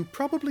down. You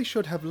probably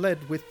should have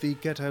led with the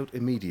get out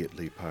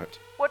immediately part.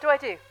 What do I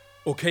do?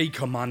 Okay,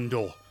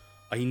 Commando.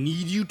 I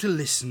need you to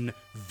listen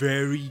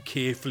very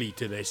carefully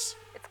to this.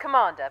 It's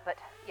Commander, but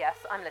yes,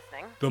 I'm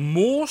listening. The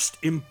most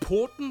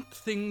important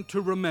thing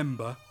to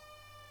remember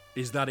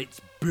is that it's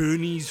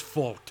Bernie's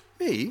fault.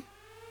 Me?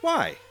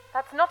 Why?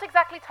 That's not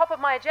exactly top of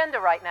my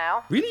agenda right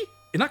now. Really?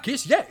 In that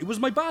case, yeah, it was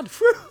my bad.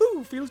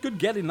 Phew, feels good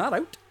getting that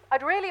out.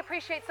 I'd really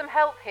appreciate some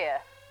help here.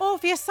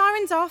 Orpheus,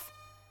 siren's off.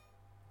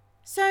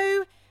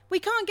 So, we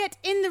can't get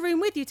in the room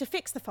with you to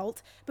fix the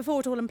fault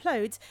before it all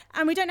implodes,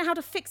 and we don't know how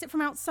to fix it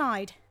from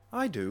outside.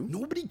 I do.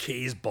 Nobody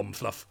cares,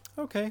 bumfluff.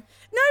 Okay.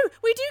 No,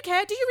 we do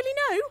care. Do you really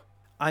know?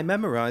 I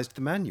memorised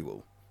the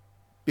manual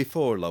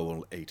before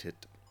Lowell ate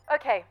it.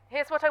 Okay,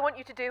 here's what I want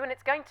you to do, and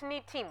it's going to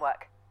need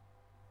teamwork.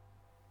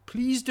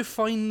 Please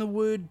define the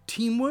word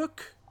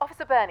teamwork.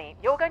 Officer Bernie,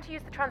 you're going to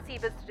use the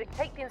transceivers to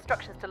dictate the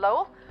instructions to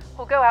Lowell,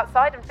 who'll go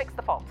outside and fix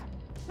the fault.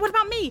 What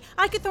about me?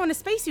 I could throw on a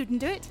spacesuit and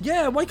do it.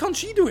 Yeah, why can't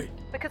she do it?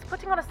 Because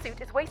putting on a suit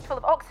is wasteful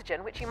of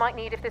oxygen, which you might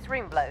need if this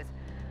room blows.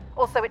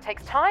 Also, it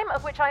takes time,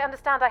 of which I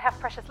understand I have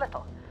precious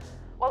little.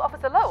 While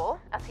Officer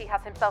Lowell, as he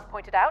has himself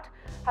pointed out,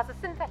 has a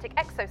synthetic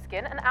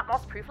exoskin and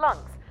Atmos-proof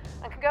lungs,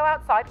 and can go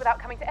outside without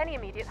coming to any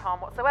immediate harm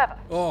whatsoever.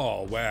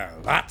 Oh, well,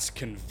 that's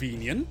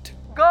convenient.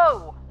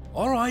 Go!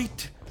 All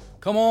right.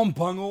 Come on,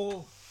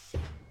 Bungle.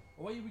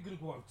 Why are we going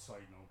to go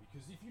outside now?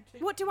 Because if you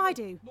take... What do I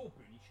do? No,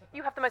 Bernie, shut up.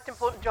 You have the most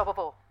important job of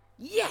all.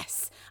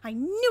 Yes! I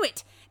knew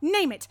it!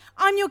 Name it!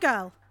 I'm your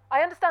girl!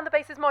 I understand the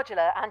base is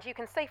modular, and you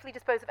can safely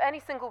dispose of any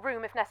single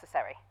room if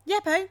necessary.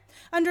 Yepo,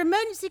 under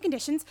emergency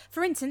conditions,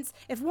 for instance,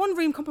 if one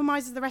room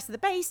compromises the rest of the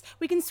base,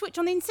 we can switch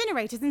on the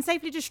incinerators and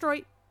safely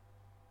destroy...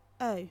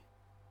 Oh.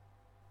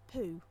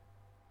 Poo.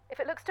 If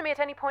it looks to me at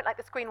any point like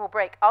the screen will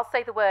break, I'll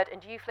say the word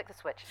and you flick the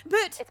switch.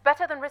 But... It's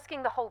better than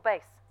risking the whole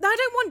base. I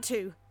don't want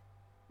to.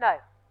 No,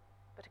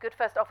 but a good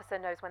first officer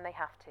knows when they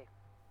have to.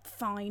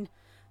 Fine.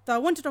 Though I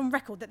want it on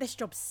record that this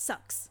job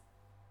sucks.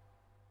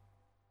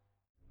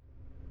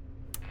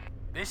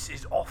 This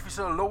is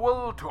Officer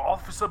Lowell to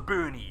Officer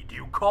Bernie. Do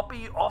you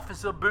copy,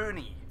 Officer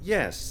Bernie?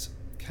 Yes.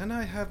 Can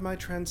I have my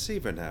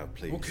transceiver now,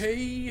 please?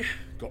 Okay.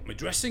 Got my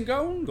dressing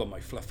gown, got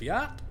my fluffy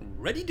hat,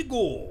 ready to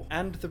go.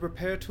 And the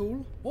repair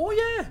tool? Oh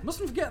yeah,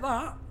 mustn't forget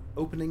that.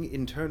 Opening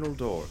internal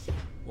door.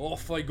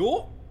 Off I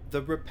go.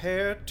 The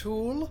repair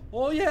tool?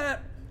 Oh yeah,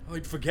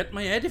 I'd forget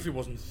my head if it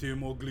wasn't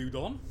thermo-glued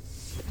on.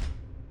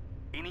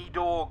 Inny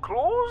door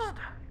closed,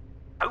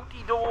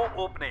 outy door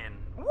opening.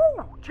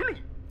 Woo,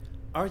 chilly.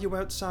 Are you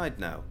outside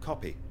now?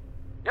 Copy.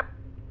 Yep.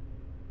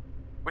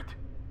 Wait.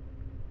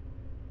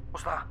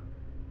 What's that?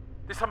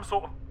 There's some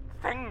sort of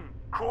thing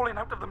crawling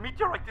out of the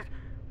meteorite.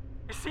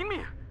 It's seen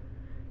me.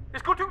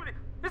 It's going to...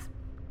 It's...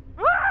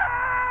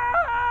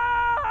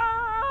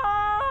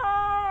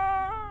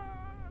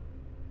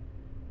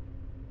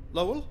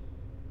 Lowell?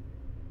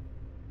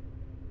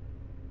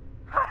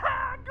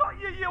 Got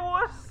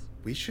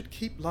We should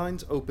keep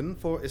lines open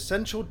for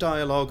essential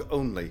dialogue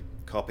only.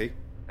 Copy.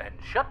 And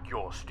shut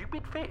your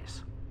stupid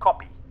face.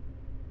 Copy.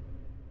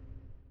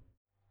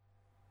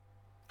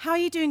 How are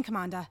you doing,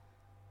 Commander?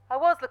 I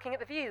was looking at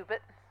the view, but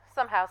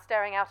somehow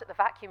staring out at the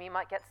vacuum you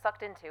might get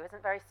sucked into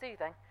isn't very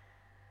soothing.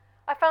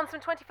 I found some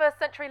 21st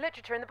century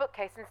literature in the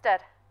bookcase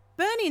instead.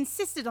 Bernie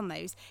insisted on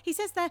those. He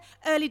says they're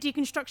early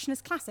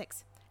deconstructionist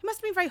classics. It must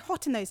have been very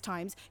hot in those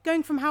times,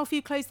 going from how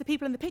few clothes the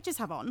people in the pictures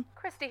have on.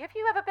 Christy, have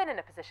you ever been in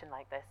a position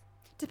like this?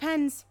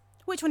 Depends.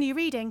 Which one are you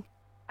reading?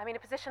 I mean, a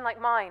position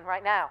like mine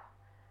right now.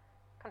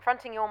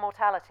 Confronting your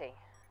mortality.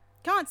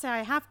 Can't say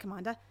I have,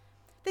 Commander.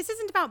 This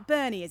isn't about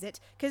Bernie, is it?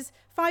 Because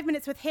 5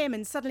 minutes with him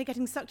and suddenly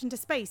getting sucked into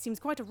space seems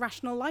quite a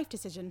rational life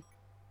decision.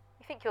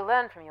 You think you'll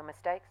learn from your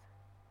mistakes.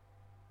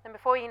 Then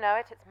before you know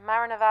it, it's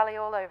Mariner Valley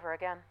all over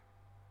again.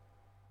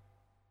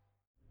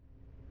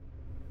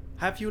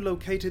 Have you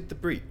located the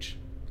breach?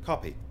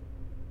 Copy.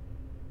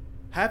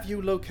 Have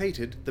you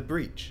located the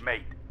breach?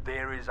 Mate,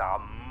 there is a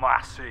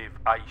massive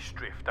ice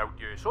drift out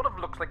here. Sort of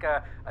looks like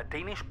a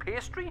Danish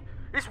pastry.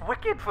 It's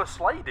wicked for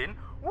sliding.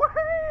 Whee!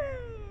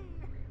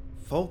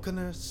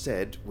 Falconer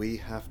said we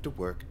have to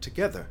work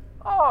together.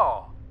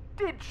 Oh,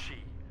 did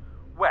she?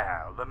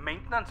 Well, the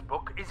maintenance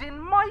book is in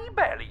my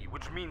belly,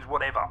 which means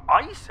whatever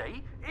I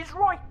say is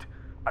right.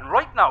 And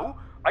right now,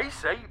 I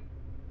say...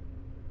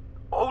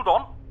 Hold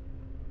on.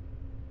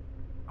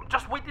 I'm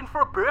just waiting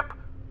for a burp.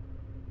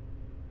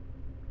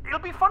 It'll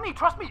be funny,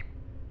 trust me.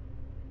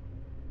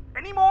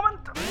 Any moment.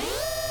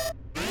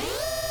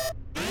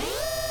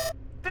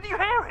 Did you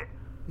hear it?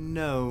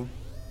 No.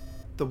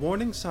 The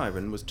warning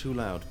siren was too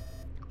loud.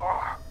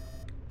 Oh,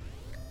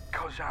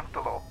 cause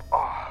antelope.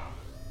 Oh.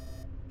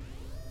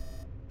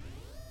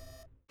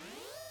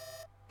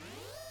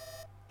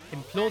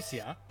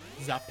 Implosia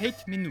za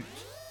 5 minut.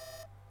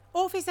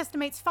 Orpheus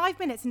estimates 5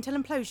 minutes until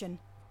implosion.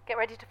 Get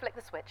ready to flick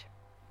the switch.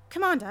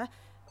 Commander,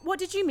 what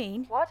did you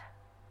mean? What?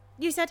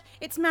 You said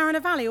it's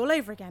Mariner Valley all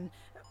over again.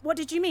 What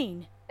did you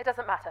mean? It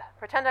doesn't matter.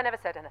 Pretend I never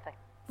said anything.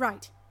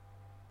 Right.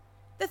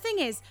 The thing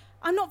is,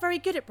 I'm not very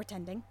good at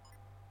pretending.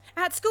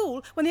 At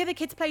school, when the other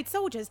kids played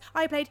soldiers,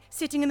 I played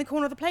sitting in the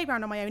corner of the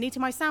playground on my own,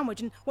 eating my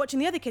sandwich and watching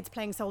the other kids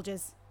playing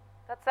soldiers.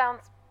 That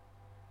sounds...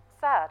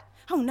 sad.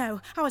 Oh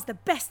no, I was the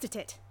best at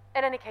it.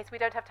 In any case, we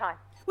don't have time.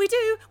 We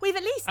do. We've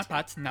at least...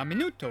 Apat na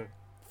minuto.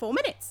 4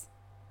 minutes.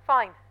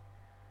 Fine.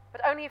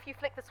 But only if you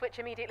flick the switch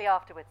immediately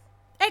afterwards.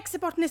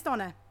 Ex-botanist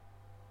honour.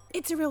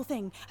 It's a real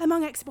thing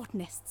among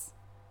ex-botanists.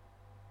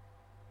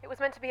 It was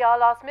meant to be our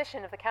last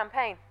mission of the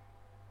campaign.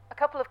 A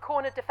couple of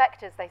cornered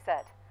defectors, they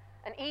said.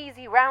 An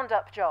easy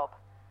round-up job.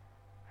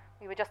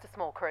 We were just a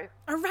small crew.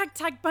 A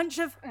ragtag bunch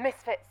of...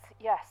 Misfits,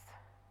 yes.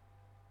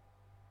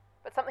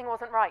 But something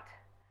wasn't right.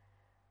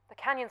 The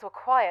canyons were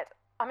quiet.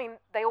 I mean,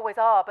 they always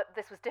are, but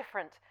this was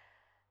different.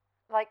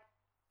 Like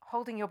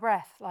holding your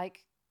breath,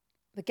 like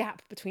the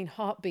gap between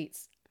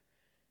heartbeats.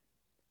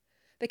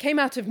 They came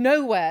out of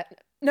nowhere.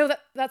 No,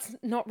 that's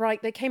not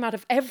right. They came out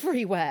of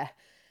everywhere.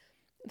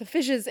 The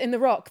fissures in the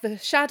rock, the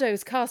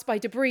shadows cast by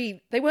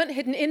debris, they weren't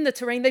hidden in the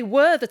terrain, they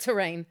were the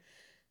terrain.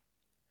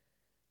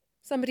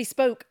 Somebody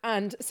spoke,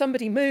 and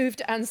somebody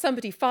moved, and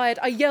somebody fired.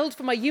 I yelled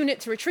for my unit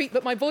to retreat,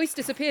 but my voice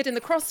disappeared in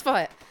the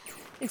crossfire,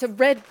 into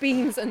red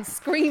beams and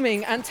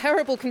screaming and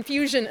terrible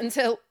confusion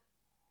until...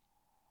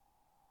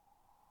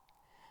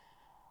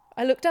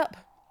 I looked up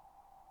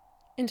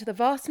into the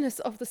vastness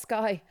of the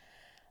sky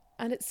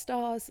and its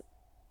stars,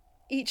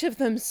 each of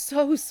them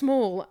so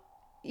small,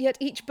 yet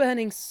each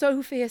burning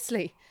so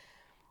fiercely,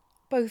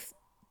 both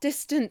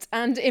distant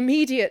and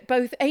immediate,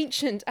 both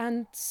ancient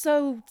and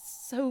so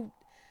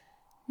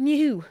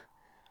new.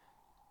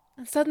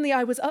 And suddenly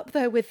I was up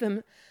there with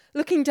them,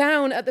 looking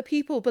down at the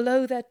people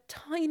below, their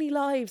tiny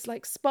lives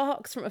like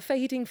sparks from a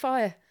fading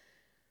fire.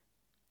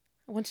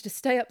 I wanted to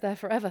stay up there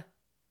forever.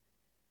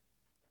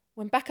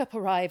 When backup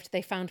arrived,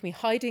 they found me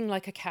hiding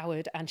like a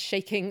coward and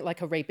shaking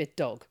like a rabid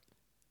dog.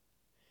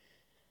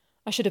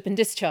 I should have been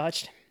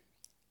discharged,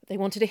 but they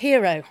wanted a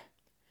hero.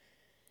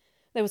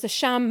 There was a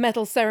sham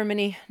medal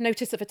ceremony,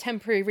 notice of a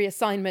temporary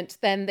reassignment,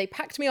 then they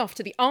packed me off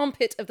to the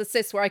armpit of the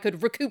Sis where I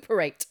could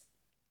recuperate.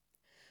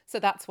 So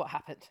that's what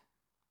happened.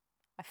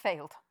 I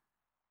failed.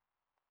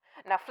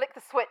 Now flick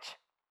the switch.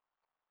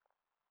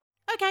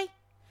 Okay.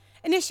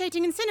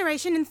 Initiating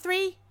incineration in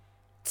 3,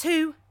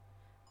 2,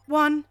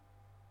 1.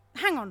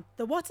 Hang on,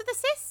 the what of the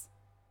Sis?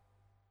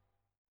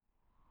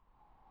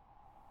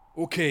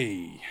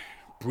 Okay.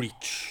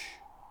 Breach.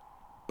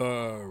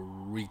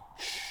 Breach.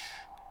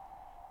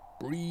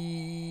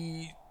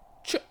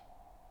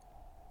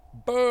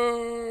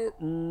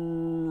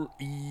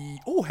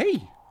 Oh,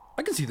 hey!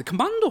 I can see the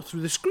Commando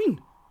through the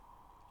screen.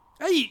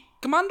 Hey,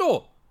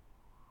 Commando!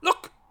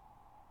 Look!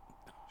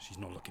 She's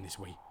not looking this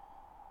way.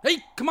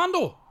 Hey,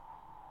 Commando!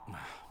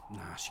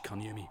 Nah, she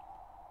can't hear me.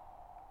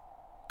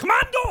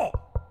 Commando!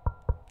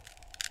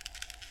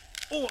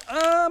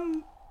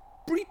 Oh,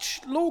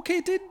 breach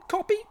located,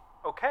 copy?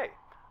 Okay.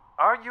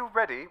 Are you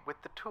ready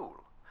with the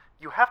tool?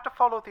 You have to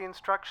follow the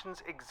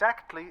instructions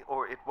exactly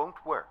or it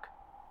won't work.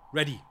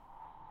 Ready.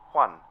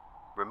 1.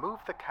 Remove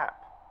the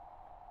cap.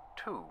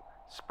 2.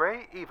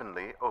 Spray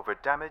evenly over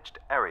damaged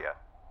area.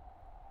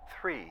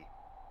 3.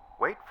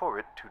 Wait for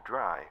it to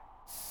dry.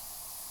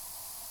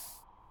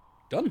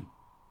 Done.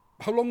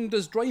 How long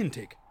does drying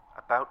take?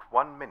 About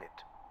 1 minute.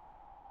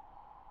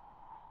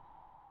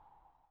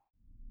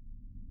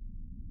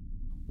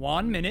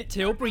 1 minute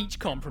till breach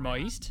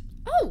compromised.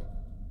 Oh!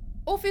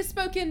 Orpheus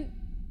spoke in...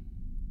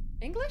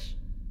 English?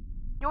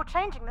 You're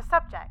changing the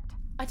subject.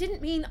 I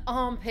didn't mean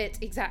armpit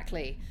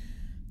exactly.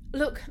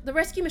 Look, the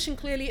rescue mission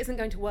clearly isn't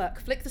going to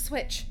work. Flick the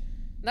switch.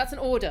 That's an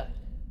order.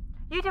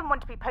 You didn't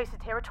want to be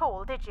posted here at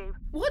all, did you?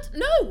 What?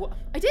 No!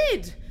 I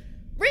did!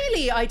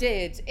 Really, I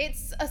did.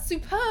 It's a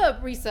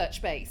superb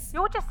research base.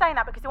 You're just saying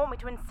that because you want me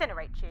to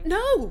incinerate you.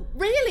 No,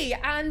 really,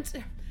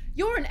 and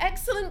you're an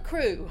excellent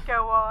crew.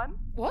 Go on.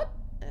 What?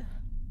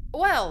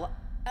 Well,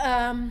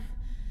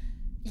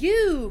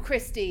 you,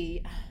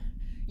 Christy,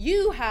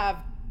 you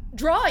have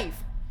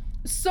drive.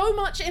 So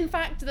much, in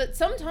fact, that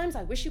sometimes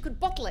I wish you could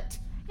bottle it.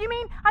 You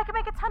mean I could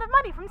make a ton of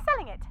money from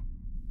selling it?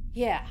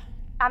 Yeah.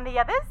 And the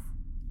others?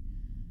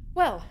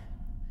 Well,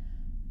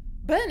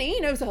 Bernie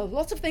knows a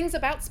lot of things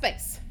about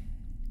space.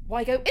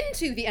 Why go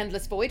into the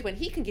endless void when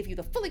he can give you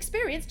the full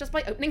experience just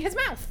by opening his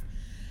mouth?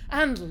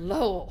 And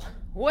Lowell.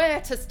 Where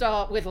to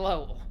start with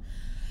Lowell?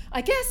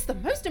 I guess the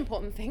most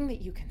important thing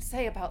that you can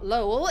say about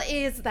Lowell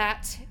is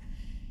that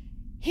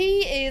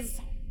he is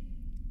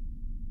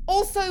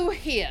also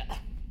here.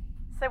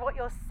 So what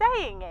you're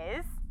saying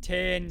is...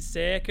 10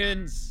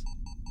 seconds.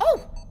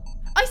 Oh,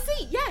 I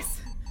see,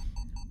 yes.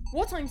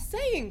 What I'm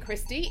saying,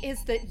 Christy,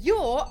 is that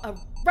you're a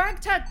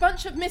ragtag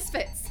bunch of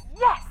misfits.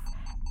 Yes!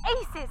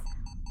 Aces!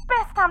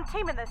 Best damn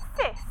team in the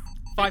SIS!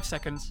 5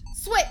 seconds.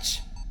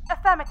 Switch!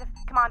 Affirmative,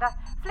 Commander.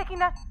 Flicking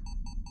the...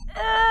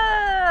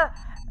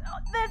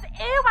 There's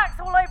earwax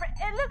all over it.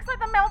 It looks like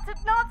the melted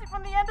Nazi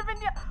from the end of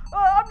India. Oh,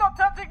 I'm not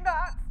touching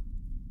that.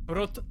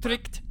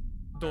 Brottrikt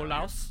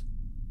Dolaus.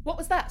 What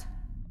was that?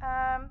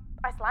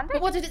 Icelandic?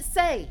 But what did it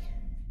say?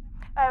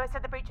 Oh, it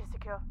said the breach is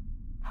secure.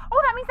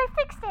 Oh, that means they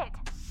fixed it!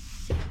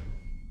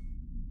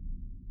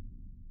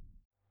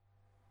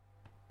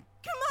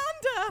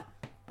 Commander!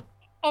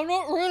 I'm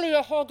not really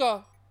a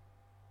hogger.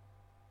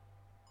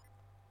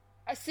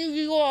 I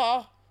see you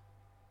are.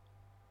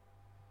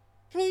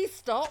 Please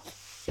stop.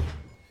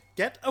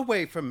 Get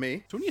away from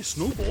me. It's only a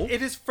snowball.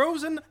 It is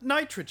frozen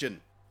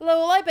nitrogen.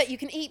 Lowell, I bet you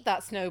can eat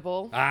that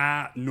snowball.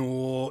 Ah,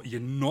 no,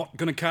 you're not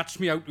going to catch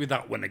me out with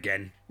that one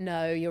again.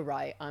 No, you're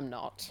right, I'm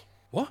not.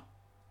 What?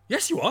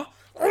 Yes, you are.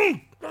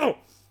 Damn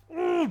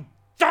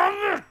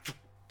it!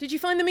 Did you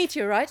find the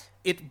meteorite?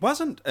 It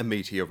wasn't a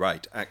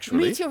meteorite,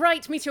 actually.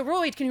 Meteorite,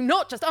 meteoroid, can you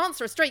not just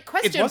answer a straight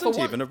question? It wasn't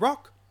even a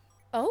rock.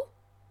 Oh?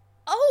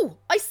 Oh,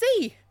 I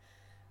see.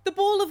 The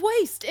ball of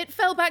waste, it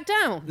fell back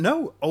down.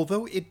 No,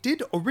 although it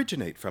did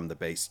originate from the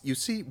base. You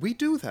see, we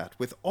do that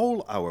with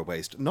all our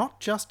waste, not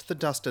just the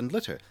dust and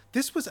litter.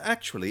 This was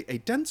actually a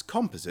dense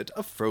composite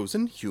of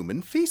frozen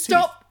human feces.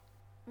 Stop!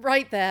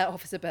 Right there,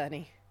 Officer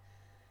Bernie.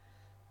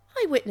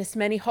 I witnessed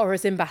many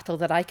horrors in battle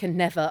that I can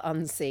never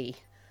unsee.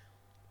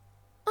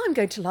 I'm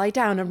going to lie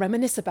down and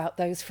reminisce about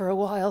those for a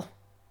while.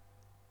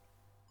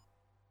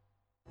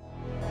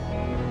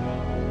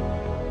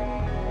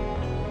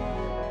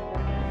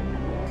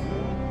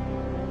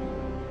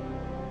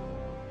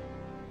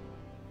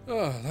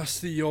 That's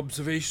the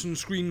observation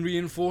screen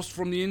reinforced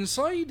from the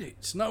inside.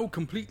 It's now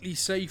completely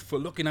safe for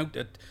looking out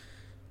at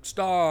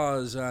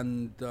stars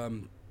and,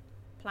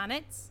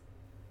 Planets?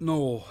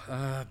 No,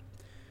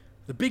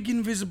 the big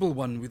invisible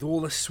one with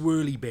all the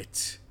swirly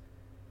bits.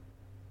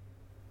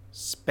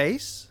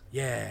 Space?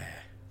 Yeah,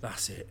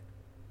 that's it.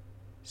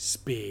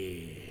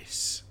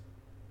 Space.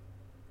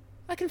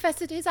 I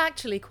confess it is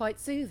actually quite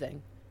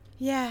soothing.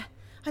 Yeah,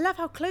 I love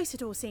how close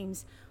it all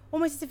seems.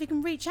 Almost as if you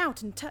can reach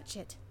out and touch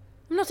it.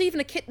 I'm not even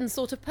a kitten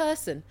sort of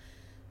person,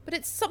 but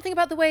it's something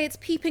about the way it's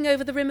peeping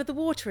over the rim of the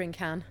watering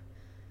can.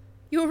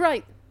 You're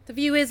right, the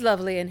view is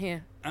lovely in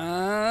here.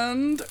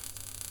 And...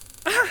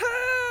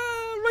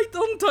 right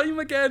on time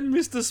again,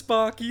 Mr.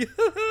 Sparky.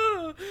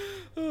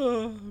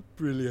 Oh,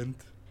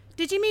 brilliant.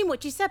 Did you mean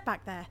what you said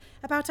back there,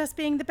 about us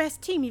being the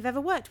best team you've ever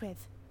worked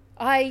with?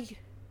 I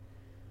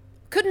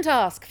couldn't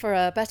ask for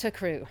a better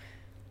crew.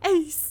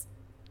 Ace!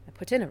 I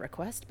put in a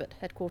request, but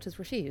headquarters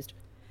refused.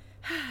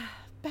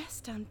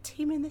 Best damn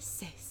team in the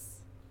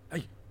SIS.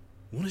 Hey,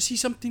 want to see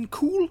something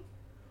cool?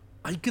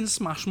 I can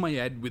smash my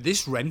head with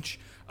this wrench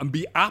and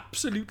be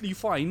absolutely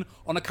fine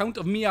on account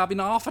of me having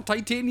half a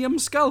titanium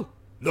skull.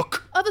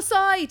 Look. Other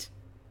side!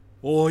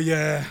 Oh,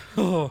 yeah.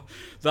 Oh,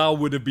 that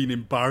would have been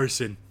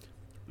embarrassing.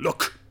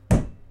 Look.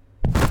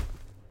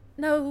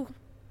 No,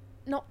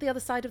 not the other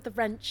side of the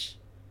wrench.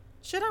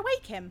 Should I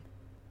wake him?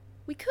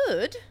 We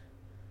could.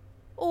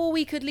 Or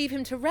we could leave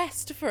him to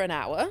rest for an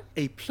hour.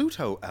 A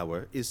Pluto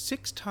hour is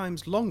 6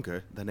 times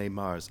longer than a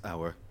Mars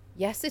hour.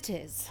 Yes, it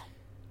is.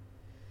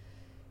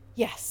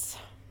 Yes,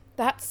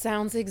 that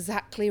sounds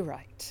exactly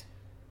right.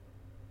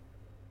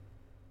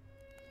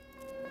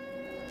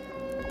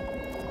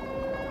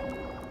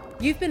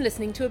 You've been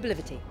listening to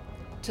Oblivity,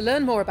 To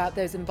learn more about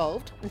those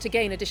involved and to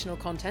gain additional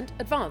content,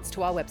 advance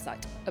to our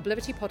website,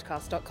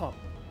 oblivitypodcast.com.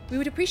 We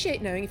would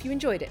appreciate knowing if you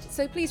enjoyed it,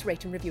 so please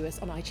rate and review us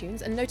on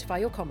iTunes and notify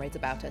your comrades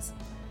about us.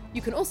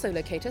 You can also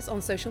locate us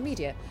on social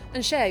media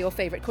and share your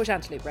favourite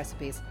courgette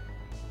recipes.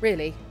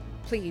 Really,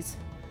 please,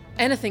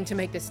 anything to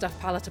make this stuff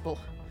palatable.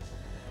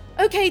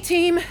 Okay,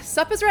 team,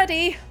 supper's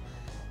ready,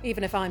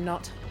 even if I'm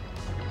not.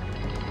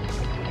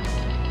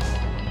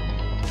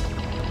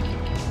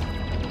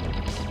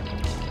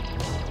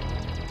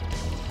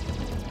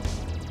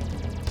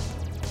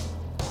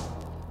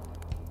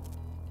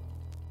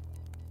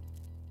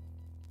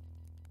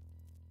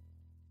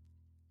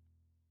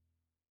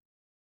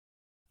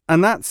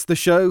 And that's the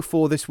show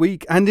for this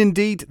week, and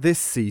indeed this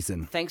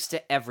season. Thanks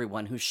to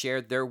everyone who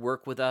shared their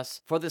work with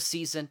us for the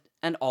season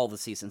and all the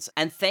seasons.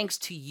 And thanks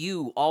to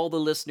you, all the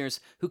listeners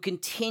who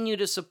continue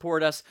to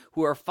support us,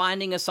 who are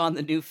finding us on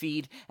the new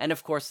feed. And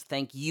of course,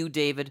 thank you,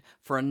 David,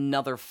 for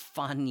another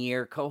fun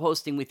year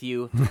co-hosting with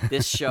you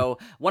this show.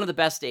 One of the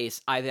best days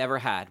I've ever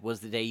had was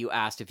the day you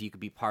asked if you could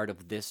be part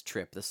of this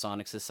trip, the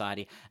Sonic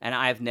Society. And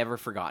I've never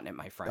forgotten it,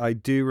 my friend. I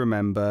do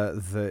remember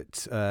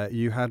that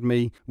you had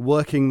me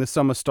working the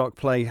Summer Stock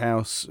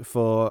Playhouse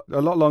for a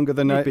lot longer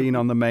than I've been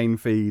on the main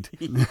feed.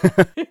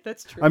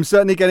 That's true. I'm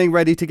certainly getting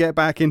ready to get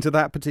back into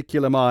that particular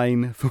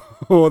mine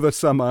for the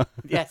summer.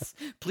 Yes.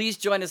 Please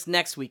join us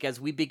next week as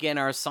we begin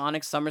our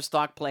Sonic Summer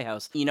Stock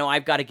Playhouse. You know,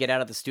 I've got to get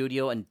out of the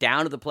studio and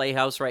down to the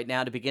Playhouse right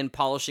now to begin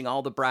polishing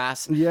all the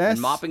brass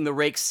and mopping the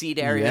rake seat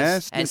areas.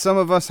 Yes, and some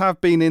of us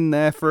have been in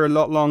there for a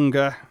lot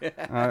longer.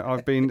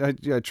 I've been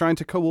trying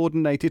to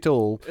coordinate it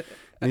all.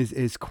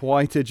 Is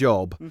quite a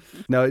job.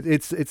 No,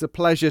 it's a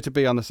pleasure to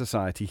be on the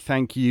Society.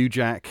 Thank you,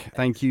 Jack.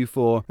 Thank you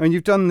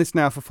you've done this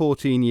now for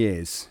 14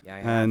 years. Yeah,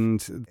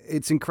 and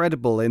it's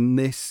incredible in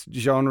this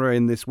genre,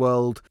 in this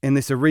world, in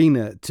this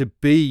arena to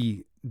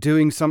be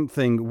doing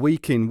something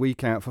week in,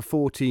 week out for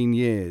 14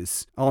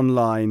 years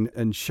online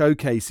and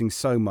showcasing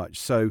so much.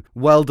 So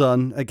well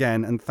done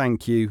again, and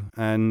thank you.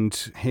 And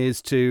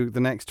here's to the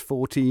next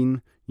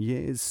 14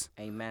 years.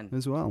 Amen.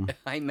 As well.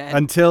 Amen.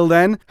 Until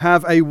then,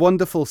 have a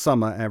wonderful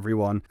summer,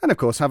 everyone. And of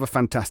course, have a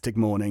fantastic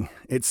morning.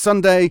 It's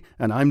Sunday,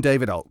 and I'm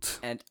David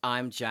Alt. And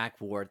I'm Jack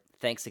Ward.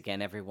 Thanks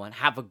again, everyone.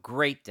 Have a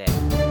great day.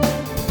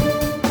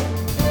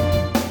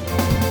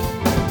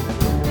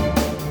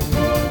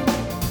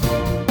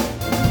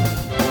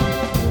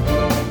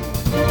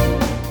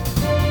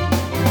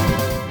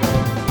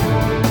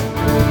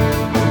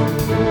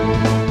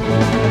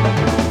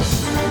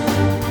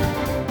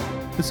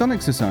 The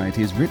Sonic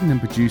Society is written and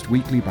produced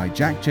weekly by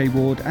Jack J.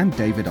 Ward and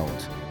David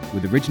Alt,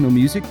 with original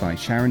music by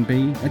Sharon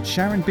B. at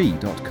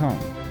sharonb.com.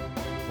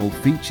 All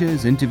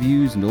features,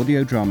 interviews, and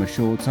audio drama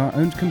shorts are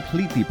owned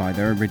completely by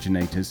their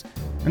originators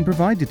and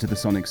provided to the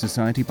Sonic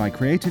Society by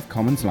Creative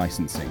Commons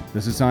licensing.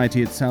 The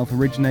Society itself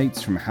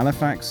originates from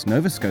Halifax,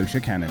 Nova Scotia,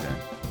 Canada.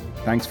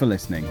 Thanks for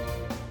listening.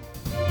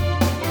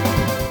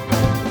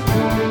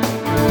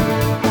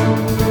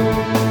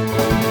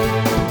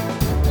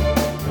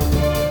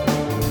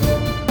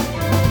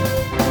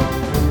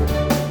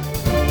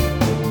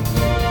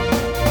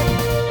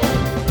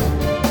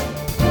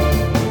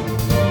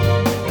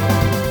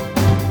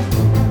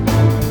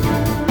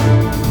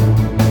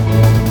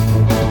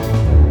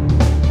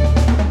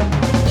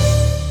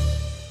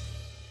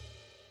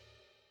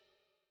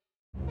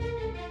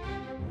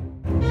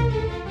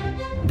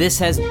 This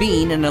has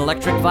been an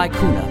Electric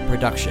Vicuna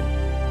production.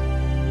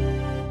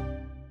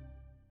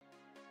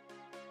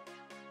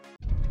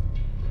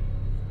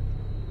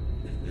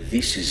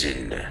 This is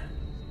an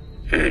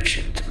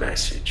urgent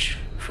message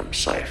from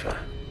Cypher.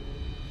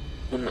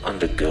 When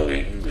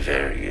undergoing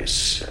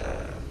various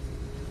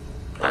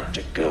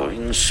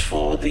undergoings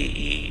for the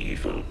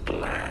evil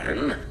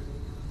plan,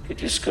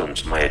 it has come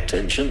to my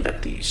attention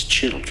that these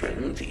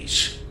children,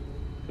 these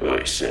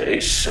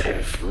OSAs,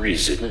 have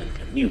risen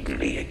in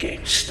mutiny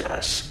against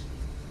us.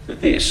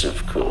 This,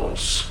 of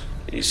course,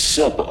 is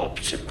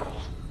suboptimal.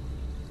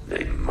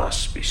 They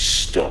must be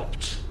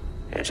stopped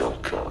at all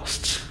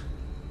costs.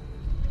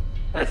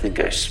 I think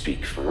I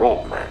speak for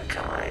all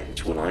mankind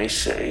when I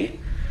say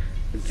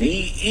the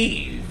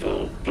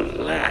evil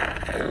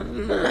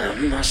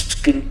plan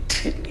must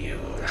continue.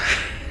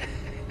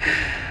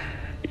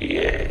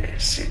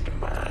 Yes, it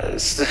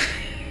must.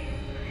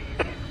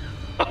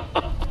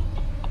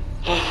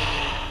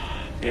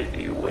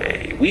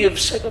 Anyway, we have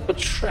set up a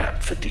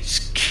trap for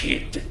these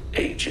kid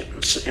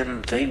agents,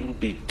 and they will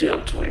be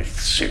dealt with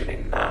soon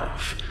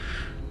enough.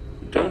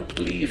 Don't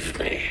believe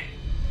me.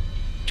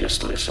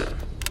 Just listen.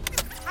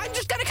 I'm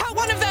just gonna cut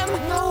one of them!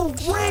 No,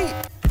 wait!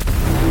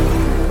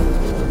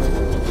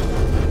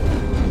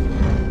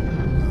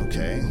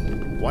 Okay.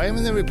 Why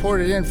haven't they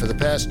reported in for the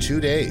past 2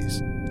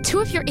 days? 2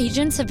 of your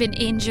agents have been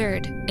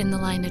injured in the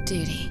line of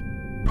duty.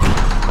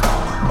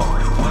 Oh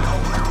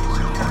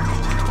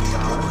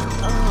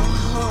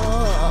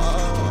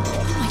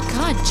my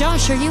God,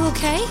 Josh, are you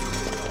okay?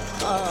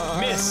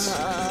 Miss,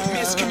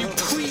 can you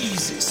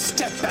please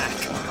step back?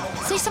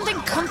 Say something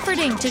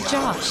comforting to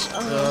Josh.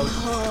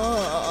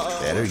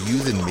 Better you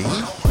than me?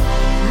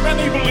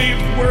 Many believe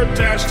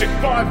Wordtastic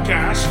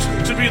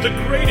Podcast to be the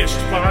greatest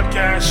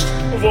podcast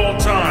of all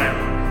time.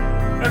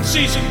 And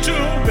Season 2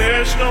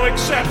 bears no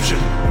exception.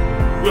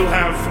 We'll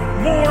have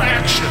more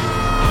action.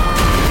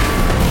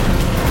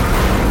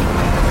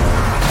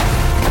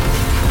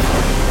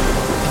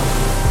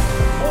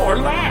 More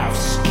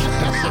laughs.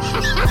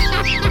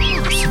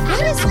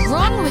 What is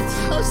wrong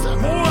with you?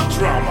 More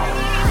drama.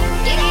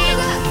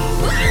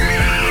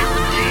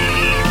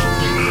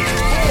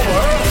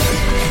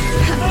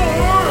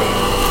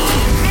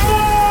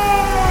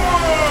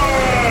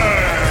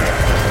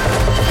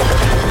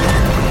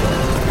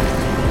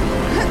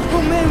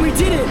 Oh man, we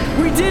did it!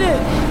 We did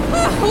it!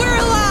 We're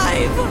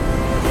alive!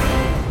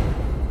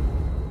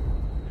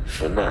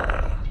 For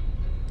now,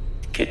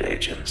 kid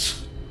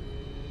agents.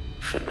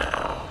 For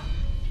now.